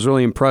offensive end. I was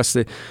really impressed.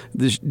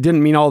 This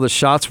didn't mean all the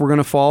shots were going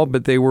to fall,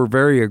 but they were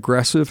very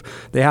aggressive.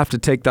 They have to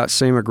take that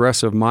same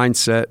aggressive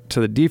mindset to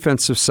the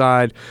defensive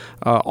side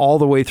all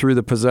the way through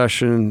the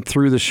possession,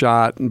 through the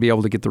shot, and be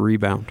able to get the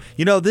rebound.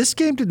 This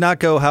game did not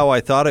go how I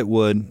thought it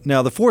would.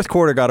 Now, the fourth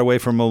quarter got away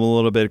from them a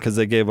little bit because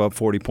they gave up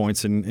 40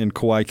 points and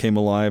Kawhi came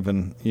alive,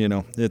 and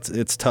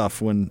it's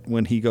tough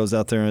when he goes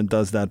out there and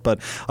does that. But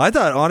I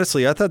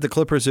thought the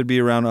Clippers would be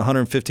around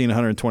 115,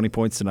 120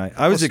 points tonight.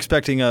 I was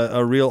expecting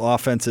a real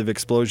offensive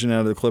explosion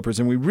out of the Clippers,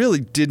 and we really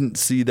didn't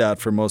see that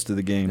for most of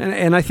the game.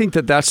 And I think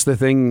that's the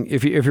thing.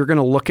 If you're going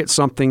to look at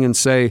something and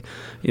say,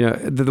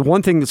 the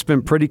one thing that's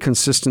been pretty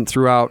consistent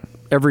throughout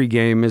every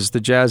game is the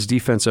Jazz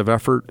defensive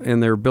effort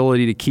and their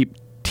ability to keep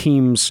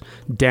teams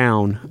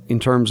down in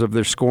terms of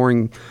their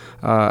scoring.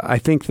 I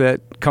think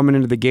that coming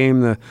into the game,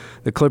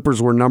 the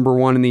Clippers were number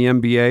 1 in the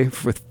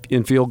NBA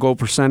in field goal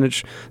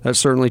percentage. That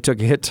certainly took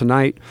a hit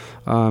tonight.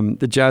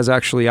 The Jazz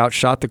actually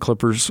outshot the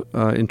Clippers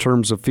in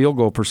terms of field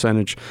goal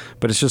percentage,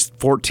 but it's just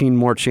 14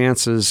 more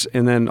chances,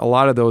 and then a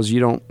lot of those you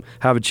don't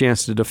have a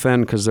chance to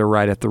defend because they're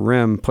right at the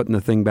rim, putting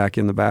the thing back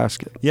in the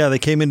basket. Yeah, they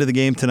came into the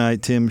game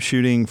tonight, Tim,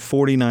 shooting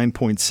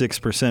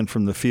 49.6%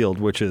 from the field,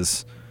 which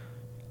is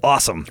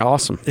awesome.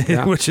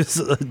 Yeah. Which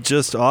is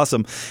just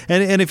awesome.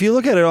 And if you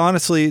look at it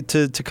honestly,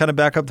 to kind of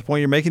back up the point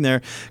you're making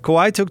there,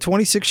 Kawhi took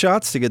 26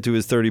 shots to get to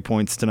his 30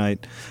 points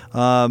tonight.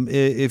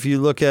 If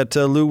you look at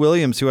Lou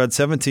Williams, who had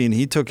 17,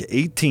 he took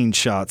 18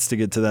 shots to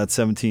get to that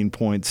 17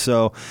 points.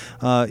 So,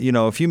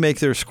 if you make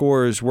their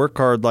scorers work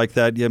hard like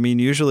that, I mean,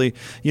 usually,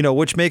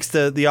 which makes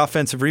the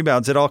offensive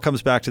rebounds, it all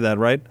comes back to that,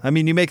 right? I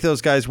mean, you make those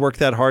guys work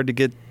that hard to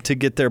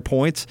get their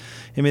points.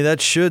 I mean,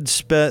 that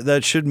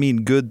should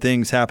mean good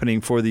things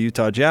happening for the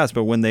Utah Jazz.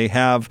 But when they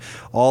have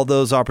all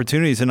those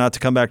opportunities, and not to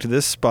come back to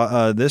this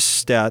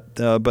stat,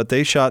 but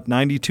they shot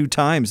 92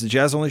 times. The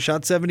Jazz only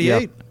shot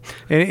 78.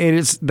 Yeah.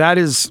 And that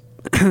is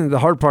the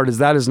hard part is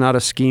that is not a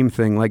scheme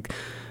thing. Like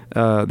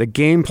the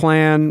game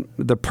plan,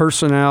 the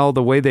personnel,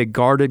 the way they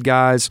guarded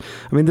guys.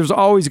 I mean, there's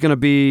always going to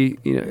be,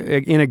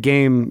 in a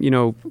game,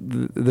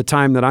 the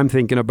time that I'm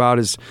thinking about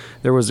is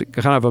there was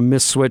kind of a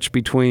missed switch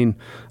between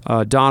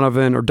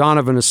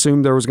Donovan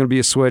assumed there was going to be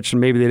a switch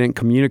and maybe they didn't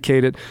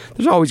communicate it.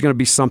 There's always going to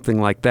be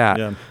something like that.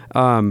 Yeah.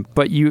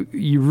 But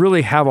you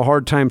really have a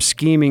hard time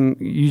scheming.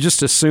 You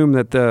just assume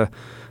that the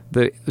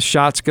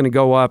shot's going to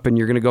go up and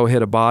you're going to go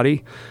hit a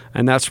body.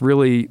 And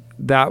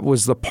that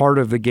was the part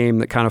of the game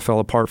that kind of fell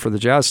apart for the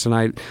Jazz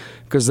tonight,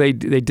 because they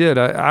did.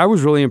 I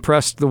was really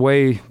impressed the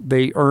way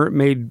they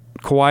made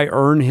Kawhi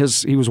earn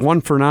he was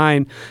 1 for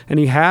 9, and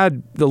he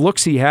had the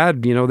looks he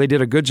had. They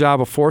did a good job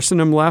of forcing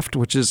him left,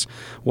 which is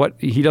what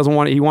he doesn't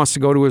want. He wants to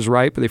go to his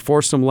right, but they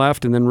forced him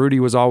left, and then Rudy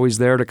was always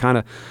there to kind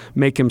of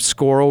make him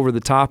score over the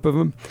top of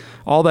him.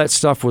 All that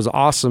stuff was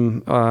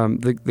awesome.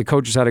 The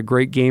coaches had a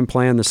great game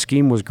plan. The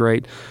scheme was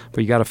great,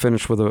 but you got to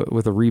finish with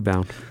a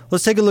rebound.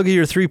 Let's take a look at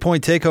your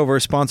 3-point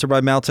takeover, sponsored by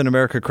Mountain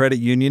America Credit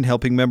Union,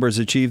 helping members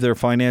achieve their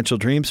financial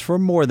dreams for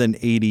more than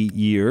 80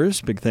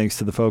 years. Big thanks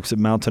to the folks at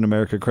Mountain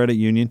America Credit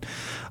Union.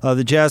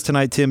 The Jazz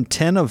tonight, Tim,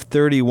 10 of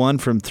 31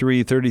 from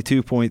 3,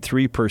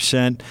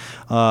 32.3%.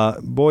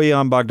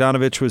 Bojan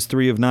Bogdanovic was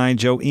 3 of 9.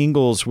 Joe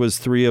Ingles was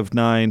 3 of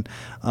 9.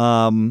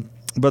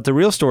 But the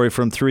real story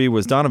from 3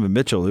 was Donovan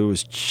Mitchell, who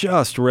was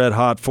just red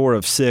hot, 4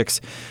 of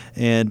 6.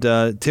 And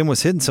Tim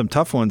was hitting some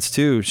tough ones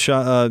too.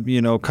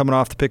 Coming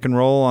off the pick and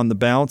roll on the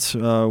bounce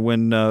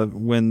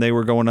when they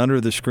were going under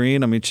the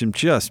screen. I mean, some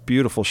just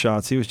beautiful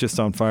shots. He was just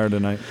on fire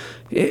tonight.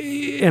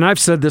 And I've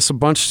said this a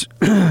bunch,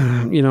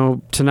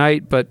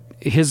 tonight, but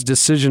his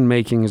decision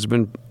making has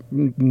been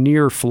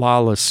near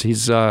flawless.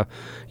 He's, to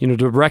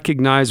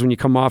recognize when you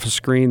come off a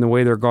screen, the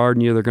way they're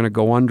guarding you, they're going to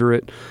go under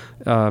it.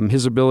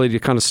 His ability to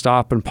kind of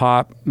stop and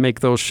pop, make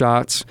those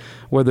shots,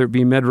 whether it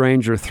be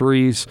mid-range or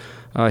threes.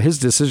 His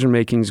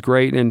decision-making is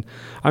great. And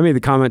I made the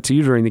comment to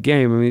you during the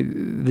game. I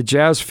mean, the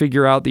Jazz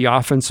figure out the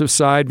offensive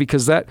side,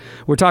 because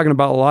we're talking a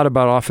lot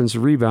about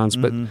offensive rebounds,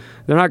 but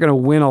they're not going to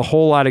win a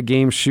whole lot of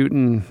games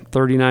shooting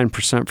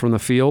 39% from the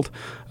field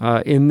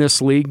in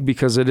this league,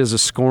 because it is a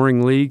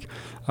scoring league.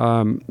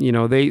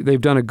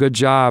 They've done a good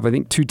job. I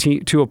think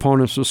two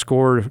opponents have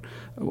scored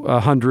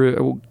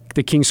 100.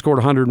 The Kings scored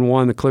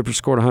 101. The Clippers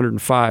scored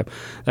 105.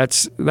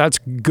 That's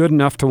good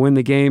enough to win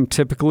the game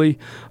typically,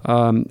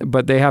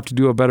 but they have to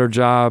do a better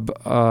job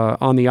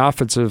on the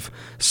offensive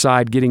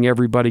side, getting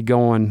everybody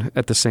going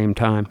at the same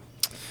time.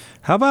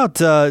 How about,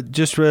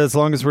 just as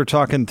long as we're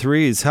talking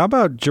threes, how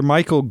about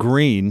Jermichael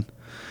Green,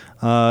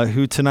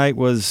 who tonight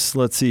was,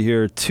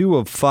 2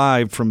 of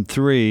 5 from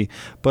 3.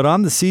 But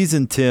on the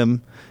season,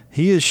 Tim,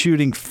 he is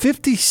shooting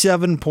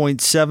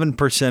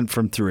 57.7%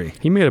 from 3.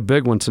 He made a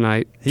big one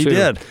tonight. He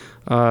did.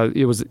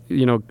 It was,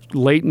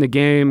 late in the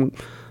game.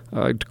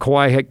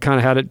 Kawhi had kind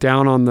of had it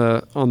down on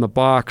the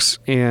box,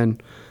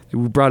 and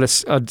we brought a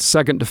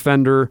second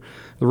defender.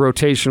 The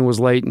rotation was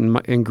late,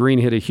 and Green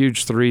hit a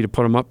huge 3 to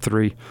put him up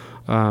 3.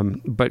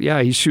 But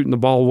yeah, he's shooting the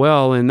ball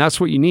well, and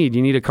that's what you need.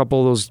 You need a couple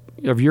of those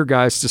of your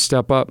guys to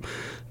step up.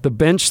 The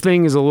bench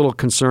thing is a little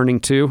concerning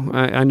too.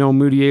 I know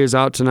Moutier is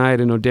out tonight.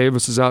 I know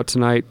Davis is out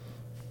tonight.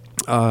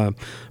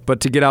 But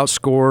to get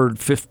outscored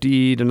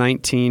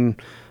 50-19,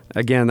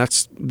 again,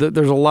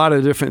 there's a lot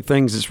of different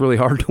things. It's really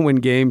hard to win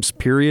games,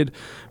 period.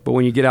 But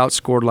when you get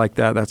outscored like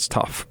that, that's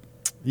tough.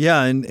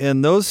 Yeah,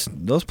 and those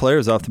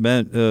players off the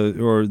bench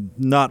or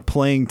not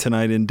playing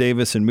tonight in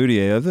Davis and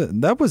Moutier,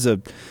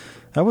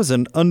 that was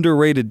an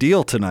underrated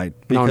deal tonight,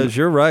 because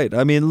you're right.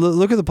 I mean,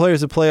 look at the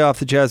players that play off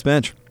the Jazz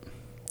bench.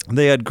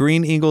 They had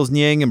Green, Ingles,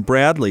 Niang, and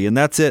Bradley, and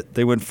that's it.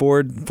 They went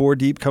four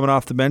deep coming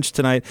off the bench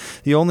tonight.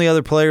 The only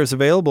other players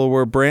available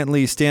were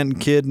Brantley, Stanton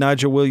Kidd,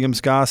 Nigel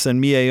Williams-Goss,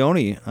 and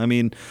Miaoni. I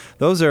mean,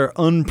 those are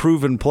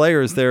unproven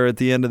players there at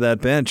the end of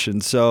that bench,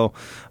 and so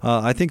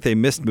I think they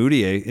missed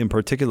Moutier in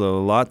particular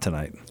a lot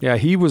tonight. Yeah,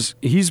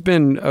 he's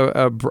been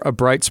a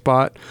bright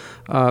spot.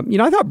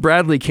 I thought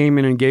Bradley came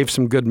in and gave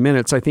some good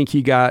minutes. I think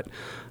he got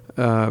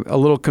a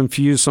little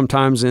confused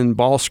sometimes in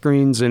ball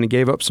screens and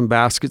gave up some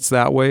baskets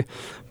that way.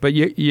 But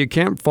you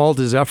can't fault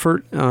his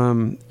effort.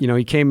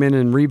 He came in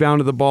and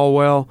rebounded the ball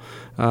well.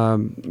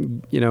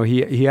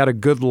 He had a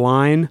good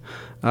line.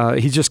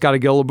 He's just got to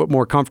get a little bit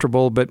more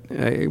comfortable. But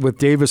with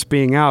Davis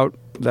being out,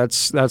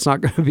 that's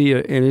not going to be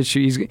an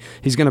issue.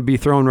 He's going to be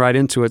thrown right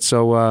into it.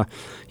 So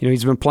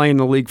he's been playing in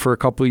the league for a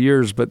couple of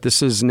years, but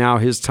this is now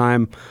his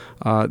time.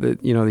 That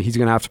he's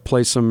going to have to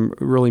play some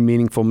really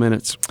meaningful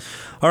minutes.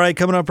 All right,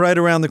 coming up right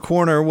around the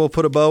corner, we'll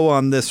put a bow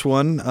on this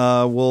one.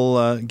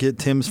 We'll get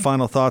Tim's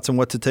final thoughts on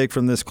what to take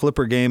from this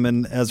Clipper game,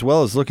 and as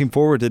well as looking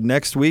forward to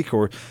next week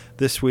or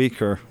this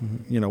week, or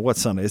what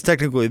Sunday? It's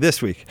technically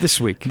this week.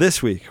 This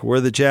week, where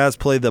the Jazz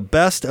play the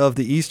best of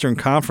the Eastern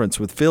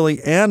Conference with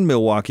Philly and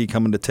Milwaukee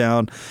coming to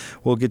town.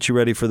 We'll get you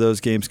ready for those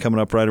games coming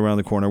up right around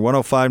the corner.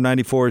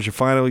 105.94 is your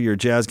final, your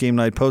Jazz Game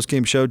Night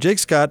postgame show. Jake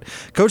Scott,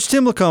 Coach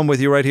Tim LaComb with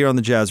you right here on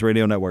the Jazz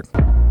Radio Network. He's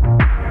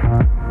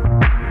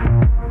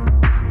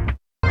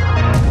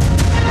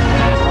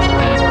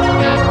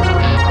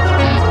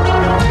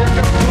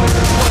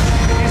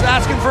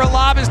asking for a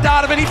lob. Is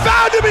Donovan? He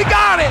found him. He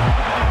got it.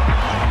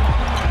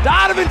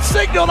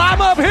 Mayfield,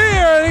 I'm up here,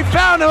 and he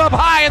found him up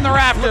high in the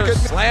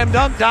rafters. Slam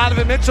dunk,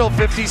 Donovan Mitchell,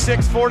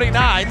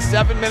 56-49.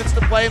 7 minutes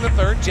to play in the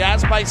third.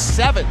 Jazz by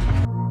 7.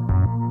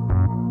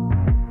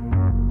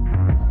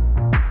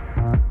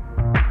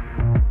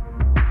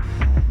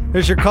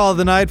 Here's your call of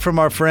the night from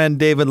our friend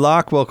David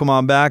Locke. Welcome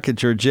on back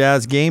at your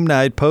Jazz Game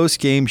Night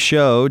post-game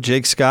show.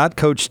 Jake Scott,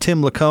 Coach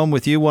Tim LaComb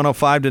with you.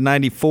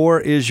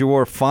 105-94 is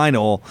your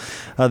final.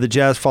 The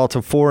Jazz fall to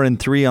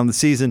 4-3 on the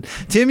season.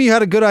 Tim, you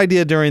had a good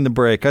idea during the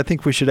break. I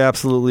think we should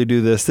absolutely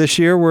do this. This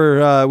year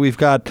we've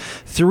got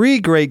 3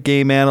 great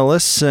game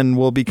analysts, and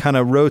we'll be kind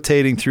of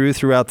rotating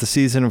throughout the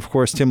season. Of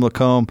course, Tim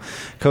LaComb,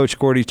 Coach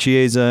Gordy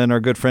Chiesa, and our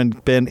good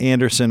friend Ben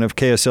Anderson of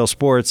KSL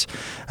Sports.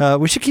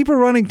 We should keep a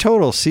running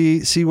total.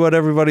 See what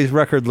everybody's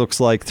record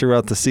looks like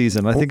throughout the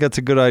season. I think that's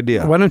a good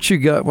idea. Why don't you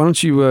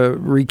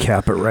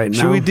recap it right now?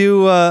 Should we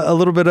do a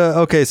little bit of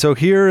okay? So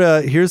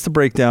here's the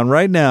breakdown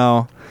right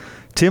now.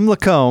 Tim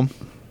LaComb,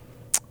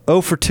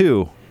 0 for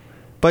 2,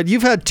 but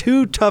you've had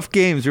 2 tough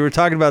games. We were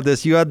talking about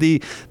this. You had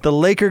the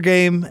Laker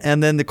game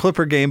and then the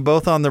Clipper game,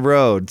 both on the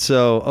road.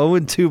 So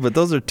 0-2, but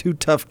those are 2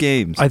 tough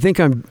games. I think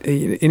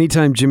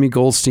anytime Jimmy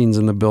Goldstein's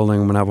in the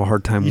building, I'm gonna have a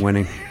hard time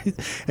winning.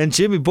 And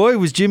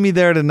was Jimmy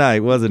there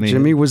tonight, wasn't he?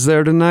 Jimmy was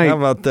there tonight. How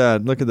about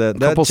that? Look at that. A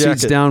couple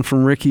seats down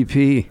from Ricky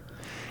P.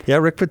 Yeah,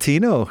 Rick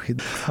Pitino.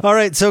 All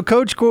right, so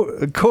Coach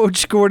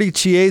Gordy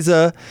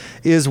Chiesa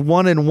is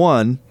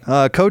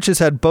 1-1. Coach has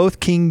had both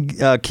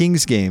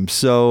Kings games.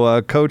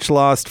 So Coach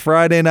lost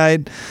Friday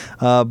night,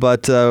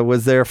 but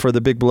was there for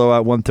the big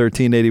blowout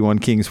 113-81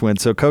 Kings win.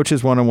 So Coach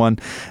is 1-1.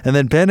 And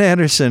then Ben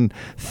Anderson,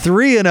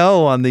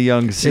 3-0 on the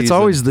young season. It's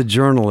always the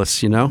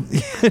journalists,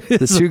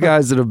 the 2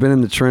 guys that have been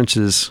in the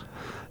trenches.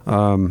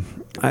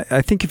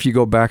 I think if you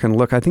go back and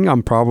look, I think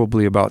I'm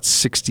probably about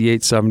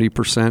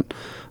 68-70%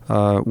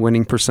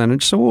 winning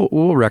percentage. So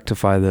we'll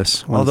rectify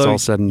this when it's all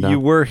said and done. You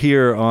were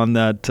here on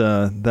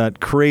that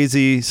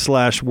crazy /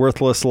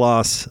 worthless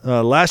loss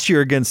last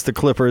year against the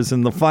Clippers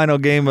in the final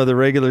game of the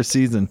regular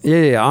season.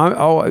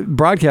 Yeah.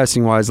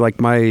 Broadcasting wise,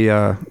 like my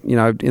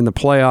in the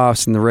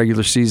playoffs and the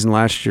regular season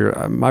last year,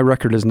 my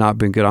record has not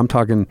been good. I'm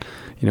talking,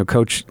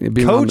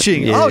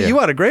 coaching. You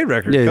had a great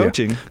record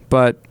coaching. Yeah.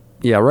 But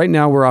yeah, right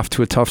now we're off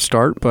to a tough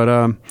start. But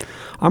I'm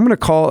going to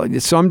call.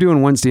 So I'm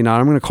doing Wednesday night.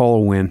 I'm going to call a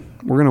win.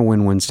 We're going to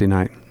win Wednesday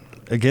night.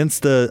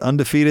 Against the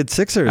undefeated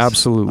Sixers.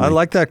 Absolutely. I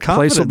like that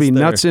confidence. Place will be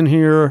there. Nuts in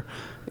here,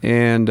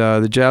 and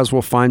the Jazz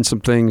will find some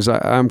things.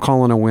 I'm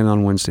calling a win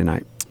on Wednesday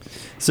night.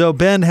 So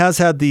Ben has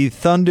had the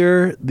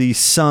Thunder, the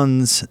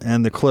Suns,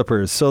 and the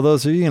Clippers. So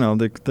those are,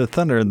 the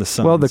Thunder and the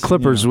Suns. Well, the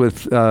Clippers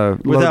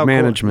without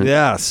management.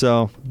 Yeah.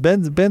 So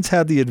Ben's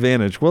had the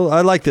advantage. Well,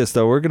 I like this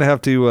though. We're gonna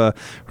have to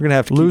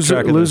keep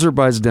track of loser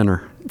buys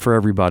dinner for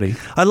everybody.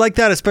 I like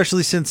that,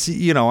 especially since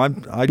you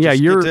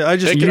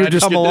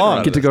just come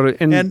along. Get to go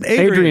to and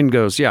Adrian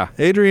goes. Yeah,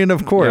 Adrian,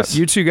 of course.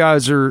 Yeah, you 2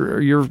 guys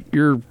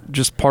you're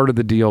just part of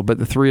the deal. But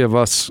the 3 of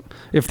us,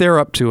 if they're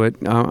up to it,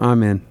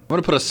 I'm in. I'm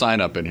gonna put a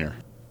sign up in here.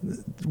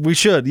 We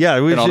should, yeah.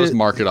 I'll just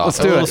mark it off. Let's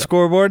do a little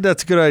scoreboard.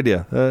 That's a good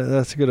idea.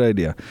 That's a good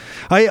idea.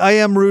 I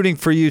am rooting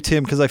for you,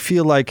 Tim, because I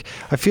feel like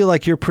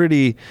you're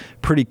pretty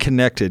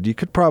connected. You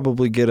could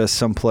probably get us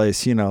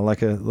someplace,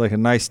 like a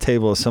nice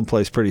table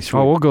someplace pretty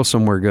sweet. Oh, we'll go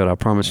somewhere good. I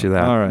promise you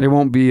that. All right. It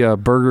won't be a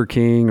Burger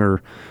King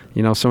or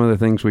some of the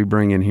things we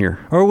bring in here.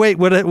 Or wait,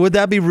 would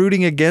that be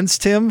rooting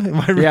against him?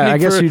 I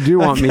guess you do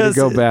want me to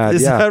go bad.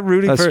 Is that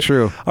rooting that's for?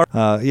 True.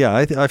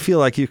 I feel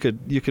like you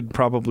could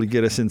probably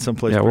get us in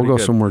someplace. Yeah, we'll go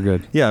somewhere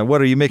good. Yeah,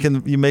 what are you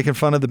making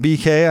fun of the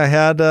BK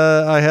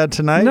I had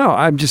tonight? No,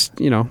 I'm just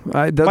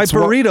my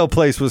burrito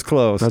place was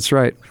closed. That's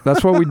right.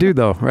 That's what we do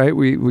though, right?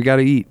 We got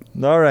to eat.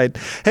 All right.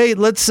 Hey,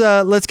 let's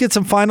get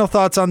some final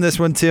thoughts on this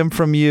one, Tim,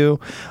 from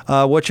you.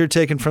 What you're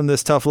taking from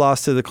this tough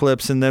loss to the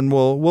Clips, and then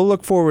we'll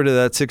look forward to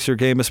that Sixer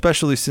game,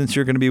 especially since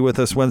you're going to be with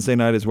us Wednesday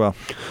night as well.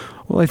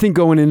 Well, I think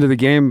going into the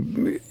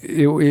game,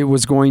 it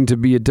was going to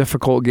be a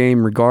difficult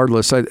game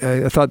regardless.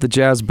 I thought the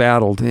Jazz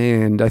battled,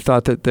 and I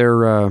thought that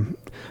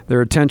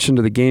their attention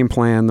to the game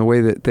plan, the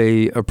way that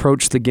they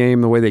approached the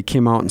game, the way they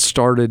came out and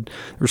started,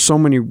 there's so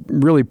many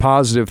really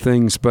positive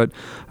things. But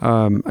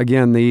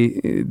again,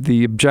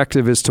 the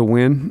objective is to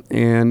win,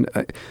 and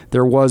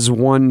there was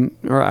one,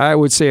 or I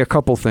would say a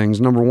couple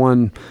things. Number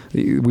one,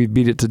 we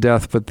beat it to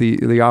death, but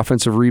the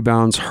offensive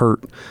rebounds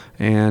hurt.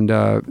 And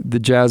the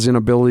Jazz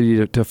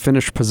inability to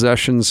finish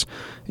possessions,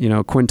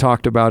 Quinn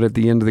talked about at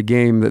the end of the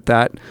game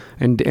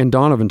and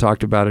Donovan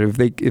talked about it.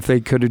 If they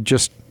could have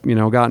just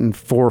gotten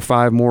 4 or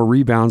 5 more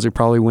rebounds, they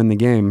probably win the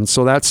game. And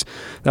so that's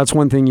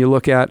one thing you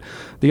look at.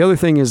 The other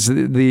thing is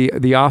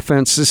the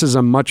offense. This is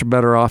a much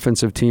better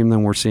offensive team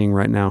than we're seeing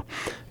right now.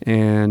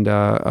 And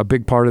a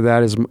big part of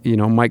that is,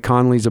 Mike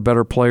Conley's a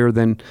better player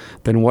than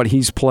what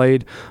he's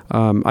played.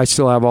 I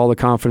still have all the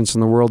confidence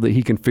in the world that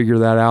he can figure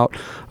that out.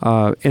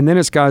 And then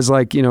it's guys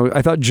like,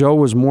 I thought Joe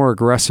was more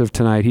aggressive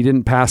tonight. He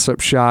didn't pass up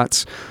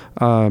shots.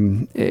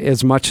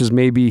 as much as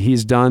maybe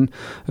he's done.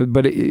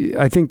 But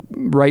I think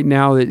right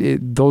now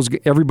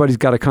everybody's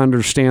got to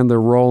understand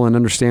their role and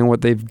understand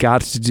what they've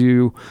got to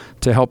do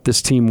to help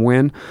this team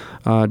win.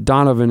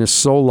 Donovan is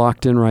so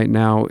locked in right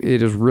now.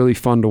 It is really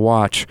fun to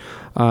watch.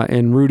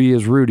 And Rudy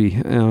is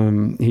Rudy.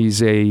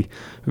 He's a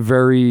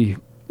very...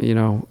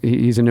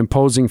 he's an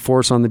imposing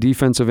force on the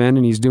defensive end,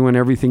 and he's doing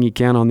everything he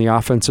can on the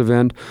offensive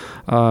end.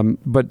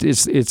 But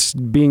it's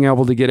being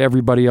able to get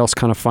everybody else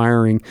kind of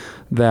firing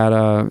that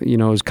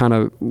is kind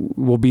of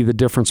will be the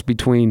difference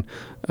between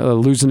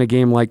losing a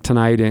game like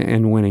tonight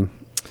and winning.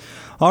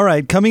 All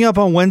right, coming up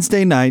on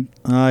Wednesday night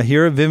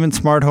here at Vivint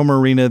Smart Home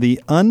Arena, the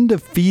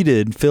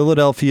undefeated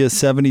Philadelphia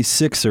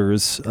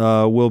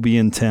 76ers will be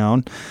in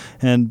town.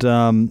 And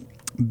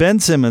Ben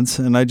Simmons,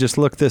 and I just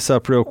looked this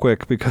up real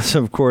quick because,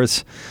 of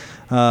course,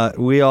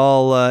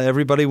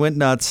 everybody went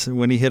nuts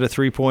when he hit a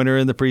three-pointer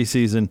in the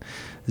preseason.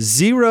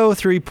 0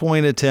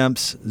 3-point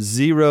attempts,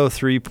 0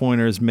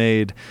 3-pointers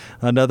made.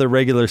 Another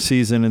regular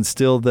season, and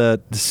still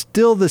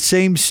the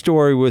same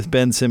story with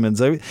Ben Simmons.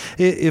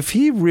 If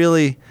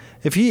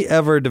he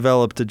ever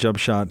developed a jump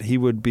shot, he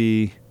would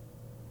be.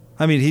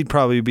 He'd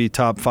probably be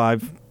top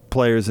 5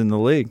 players in the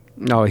league.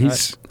 No,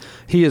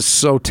 he is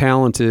so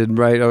talented,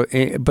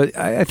 right? But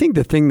I think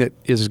the thing that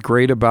is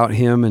great about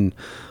him and.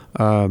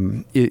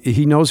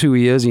 He knows who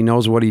he is. He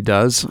knows what he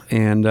does,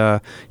 and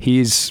I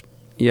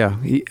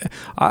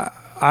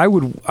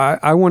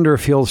wonder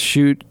if he'll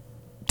shoot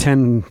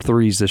 10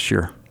 threes this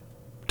year,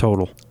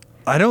 total.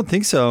 I don't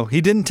think so.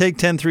 He didn't take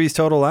 10 threes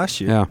total last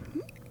year. Yeah.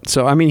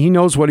 So he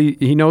knows what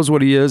he knows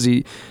what he is.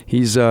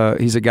 He's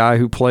a guy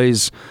who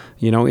plays,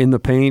 in the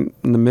paint,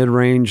 in the mid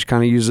range,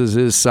 kind of uses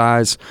his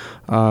size.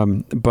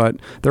 But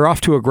they're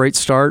off to a great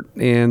start,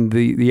 and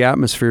the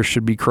atmosphere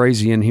should be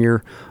crazy in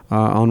here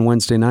on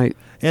Wednesday night.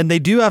 And they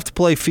do have to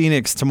play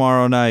Phoenix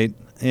tomorrow night.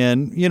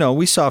 And,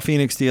 we saw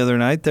Phoenix the other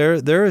night.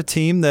 They're a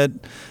team that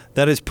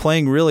is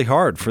playing really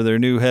hard for their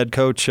new head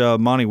coach,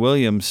 Monty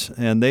Williams.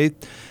 And they,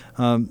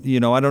 I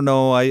don't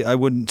know. I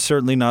wouldn't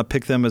certainly not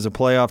pick them as a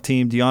playoff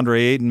team. DeAndre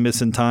Ayton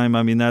missing time.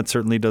 That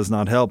certainly does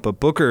not help. But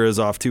Booker is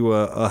off to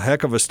a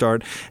heck of a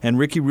start. And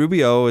Ricky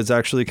Rubio is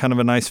actually kind of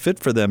a nice fit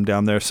for them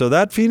down there. So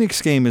that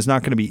Phoenix game is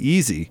not going to be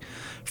easy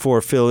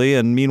for Philly,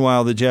 and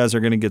meanwhile the Jazz are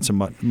going to get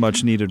some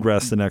much needed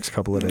rest the next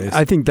couple of days.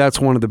 I think that's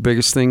one of the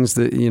biggest things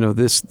that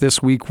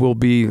this week will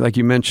be, like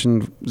you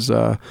mentioned,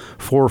 4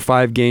 or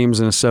 5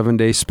 games in a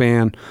 7-day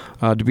span.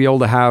 To be able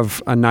to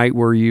have a night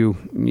where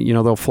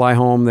they'll fly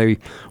home, they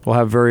will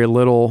have very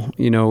little,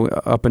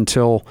 up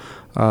until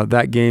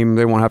that game.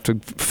 They won't have to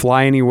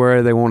fly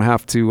anywhere. They won't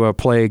have to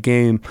play a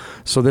game.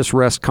 So this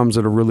rest comes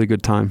at a really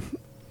good time.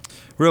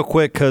 Real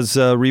quick, because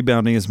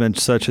rebounding has been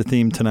such a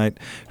theme tonight.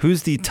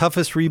 Who's the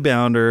toughest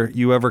rebounder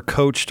you ever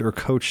coached or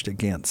coached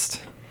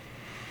against?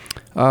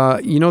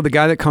 The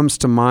guy that comes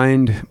to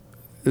mind,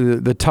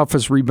 the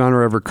toughest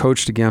rebounder I ever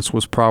coached against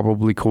was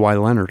probably Kawhi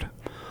Leonard.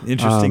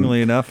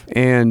 Interestingly enough.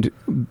 And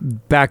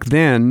back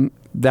then,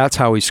 that's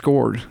how he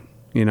scored.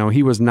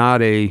 He was not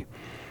the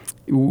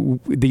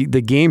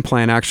game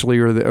plan actually,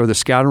 or the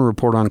scouting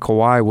report on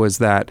Kawhi was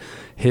that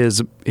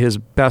his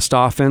best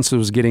offense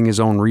was getting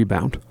his own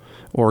rebound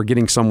or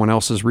getting someone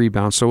else's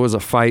rebound. So it was a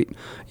fight,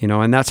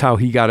 and that's how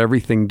he got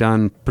everything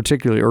done,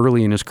 particularly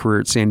early in his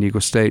career at San Diego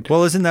State.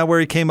 Well, isn't that where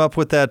he came up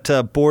with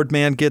that board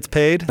man gets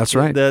paid? That's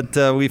right.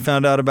 That we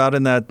found out about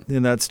in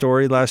that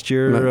story last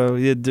year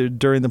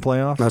during the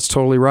playoffs? That's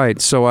totally right.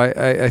 So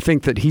I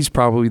think that he's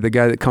probably the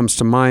guy that comes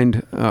to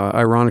mind,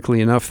 ironically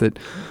enough, that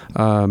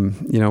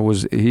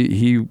was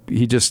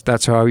he just,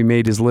 that's how he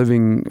made his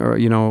living,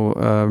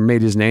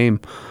 made his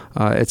name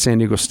at San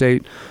Diego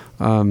State.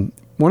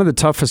 One of the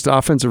toughest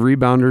offensive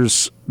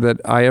rebounders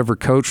that I ever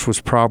coached was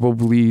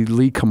probably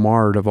Lee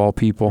Kamard, of all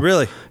people.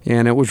 Really?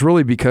 And it was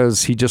really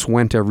because he just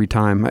went every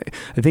time.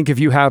 I think if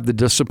you have the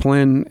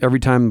discipline every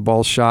time the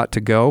ball's shot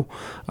to go,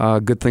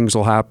 good things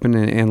will happen.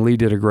 And Lee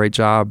did a great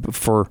job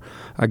for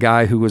a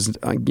guy who was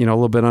a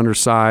little bit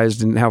undersized,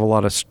 didn't have a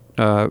lot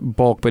of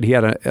bulk, but he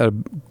had a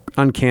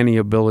uncanny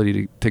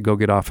ability to go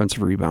get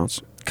offensive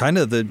rebounds. Kind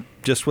of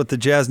just what the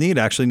Jazz need,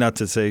 actually, not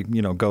to say,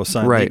 go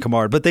sign right. Lee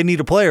Kamard, but they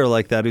need a player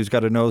like that who's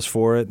got a nose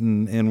for it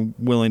and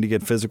willing to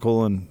get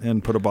physical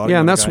and put a body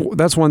on and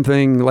that's one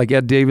thing, like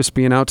Ed Davis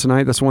being out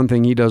tonight, that's one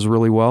thing he does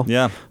really well.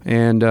 Yeah.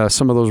 And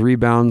some of those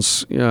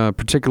rebounds,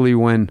 particularly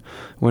when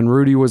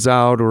Rudy was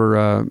out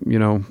or,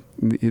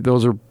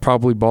 those are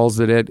probably balls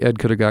that Ed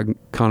could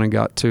have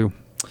got too.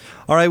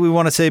 All right, we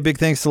want to say big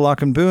thanks to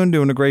Locke and Boone,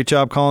 doing a great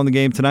job calling the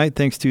game tonight.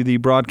 Thanks to the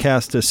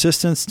broadcast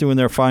assistants doing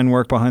their fine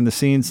work behind the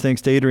scenes.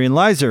 Thanks to Adrian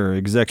Leiser,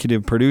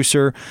 executive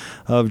producer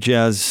of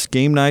Jazz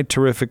Game Night.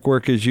 Terrific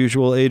work as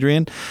usual,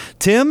 Adrian.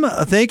 Tim,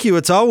 thank you.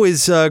 It's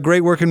always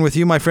great working with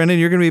you, my friend, and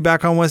you're going to be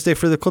back on Wednesday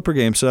for the Clipper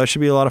game, so that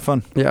should be a lot of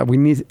fun. Yeah,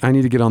 I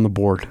need to get on the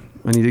board.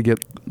 I need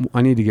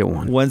to get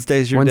one.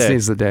 Wednesday's your day.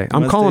 Wednesday's the day.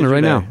 I'm calling it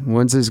right now.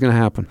 Wednesday's going to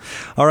happen.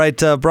 All right,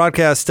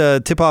 broadcast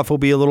tip-off will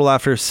be a little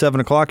after 7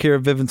 o'clock here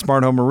at Vivint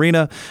Smart Home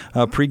Arena.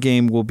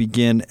 Pregame will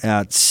begin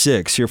at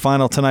 6. Your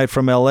final tonight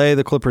from L.A.,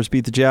 the Clippers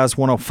beat the Jazz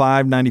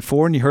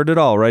 105-94, and you heard it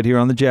all right here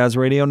on the Jazz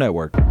Radio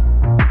Network.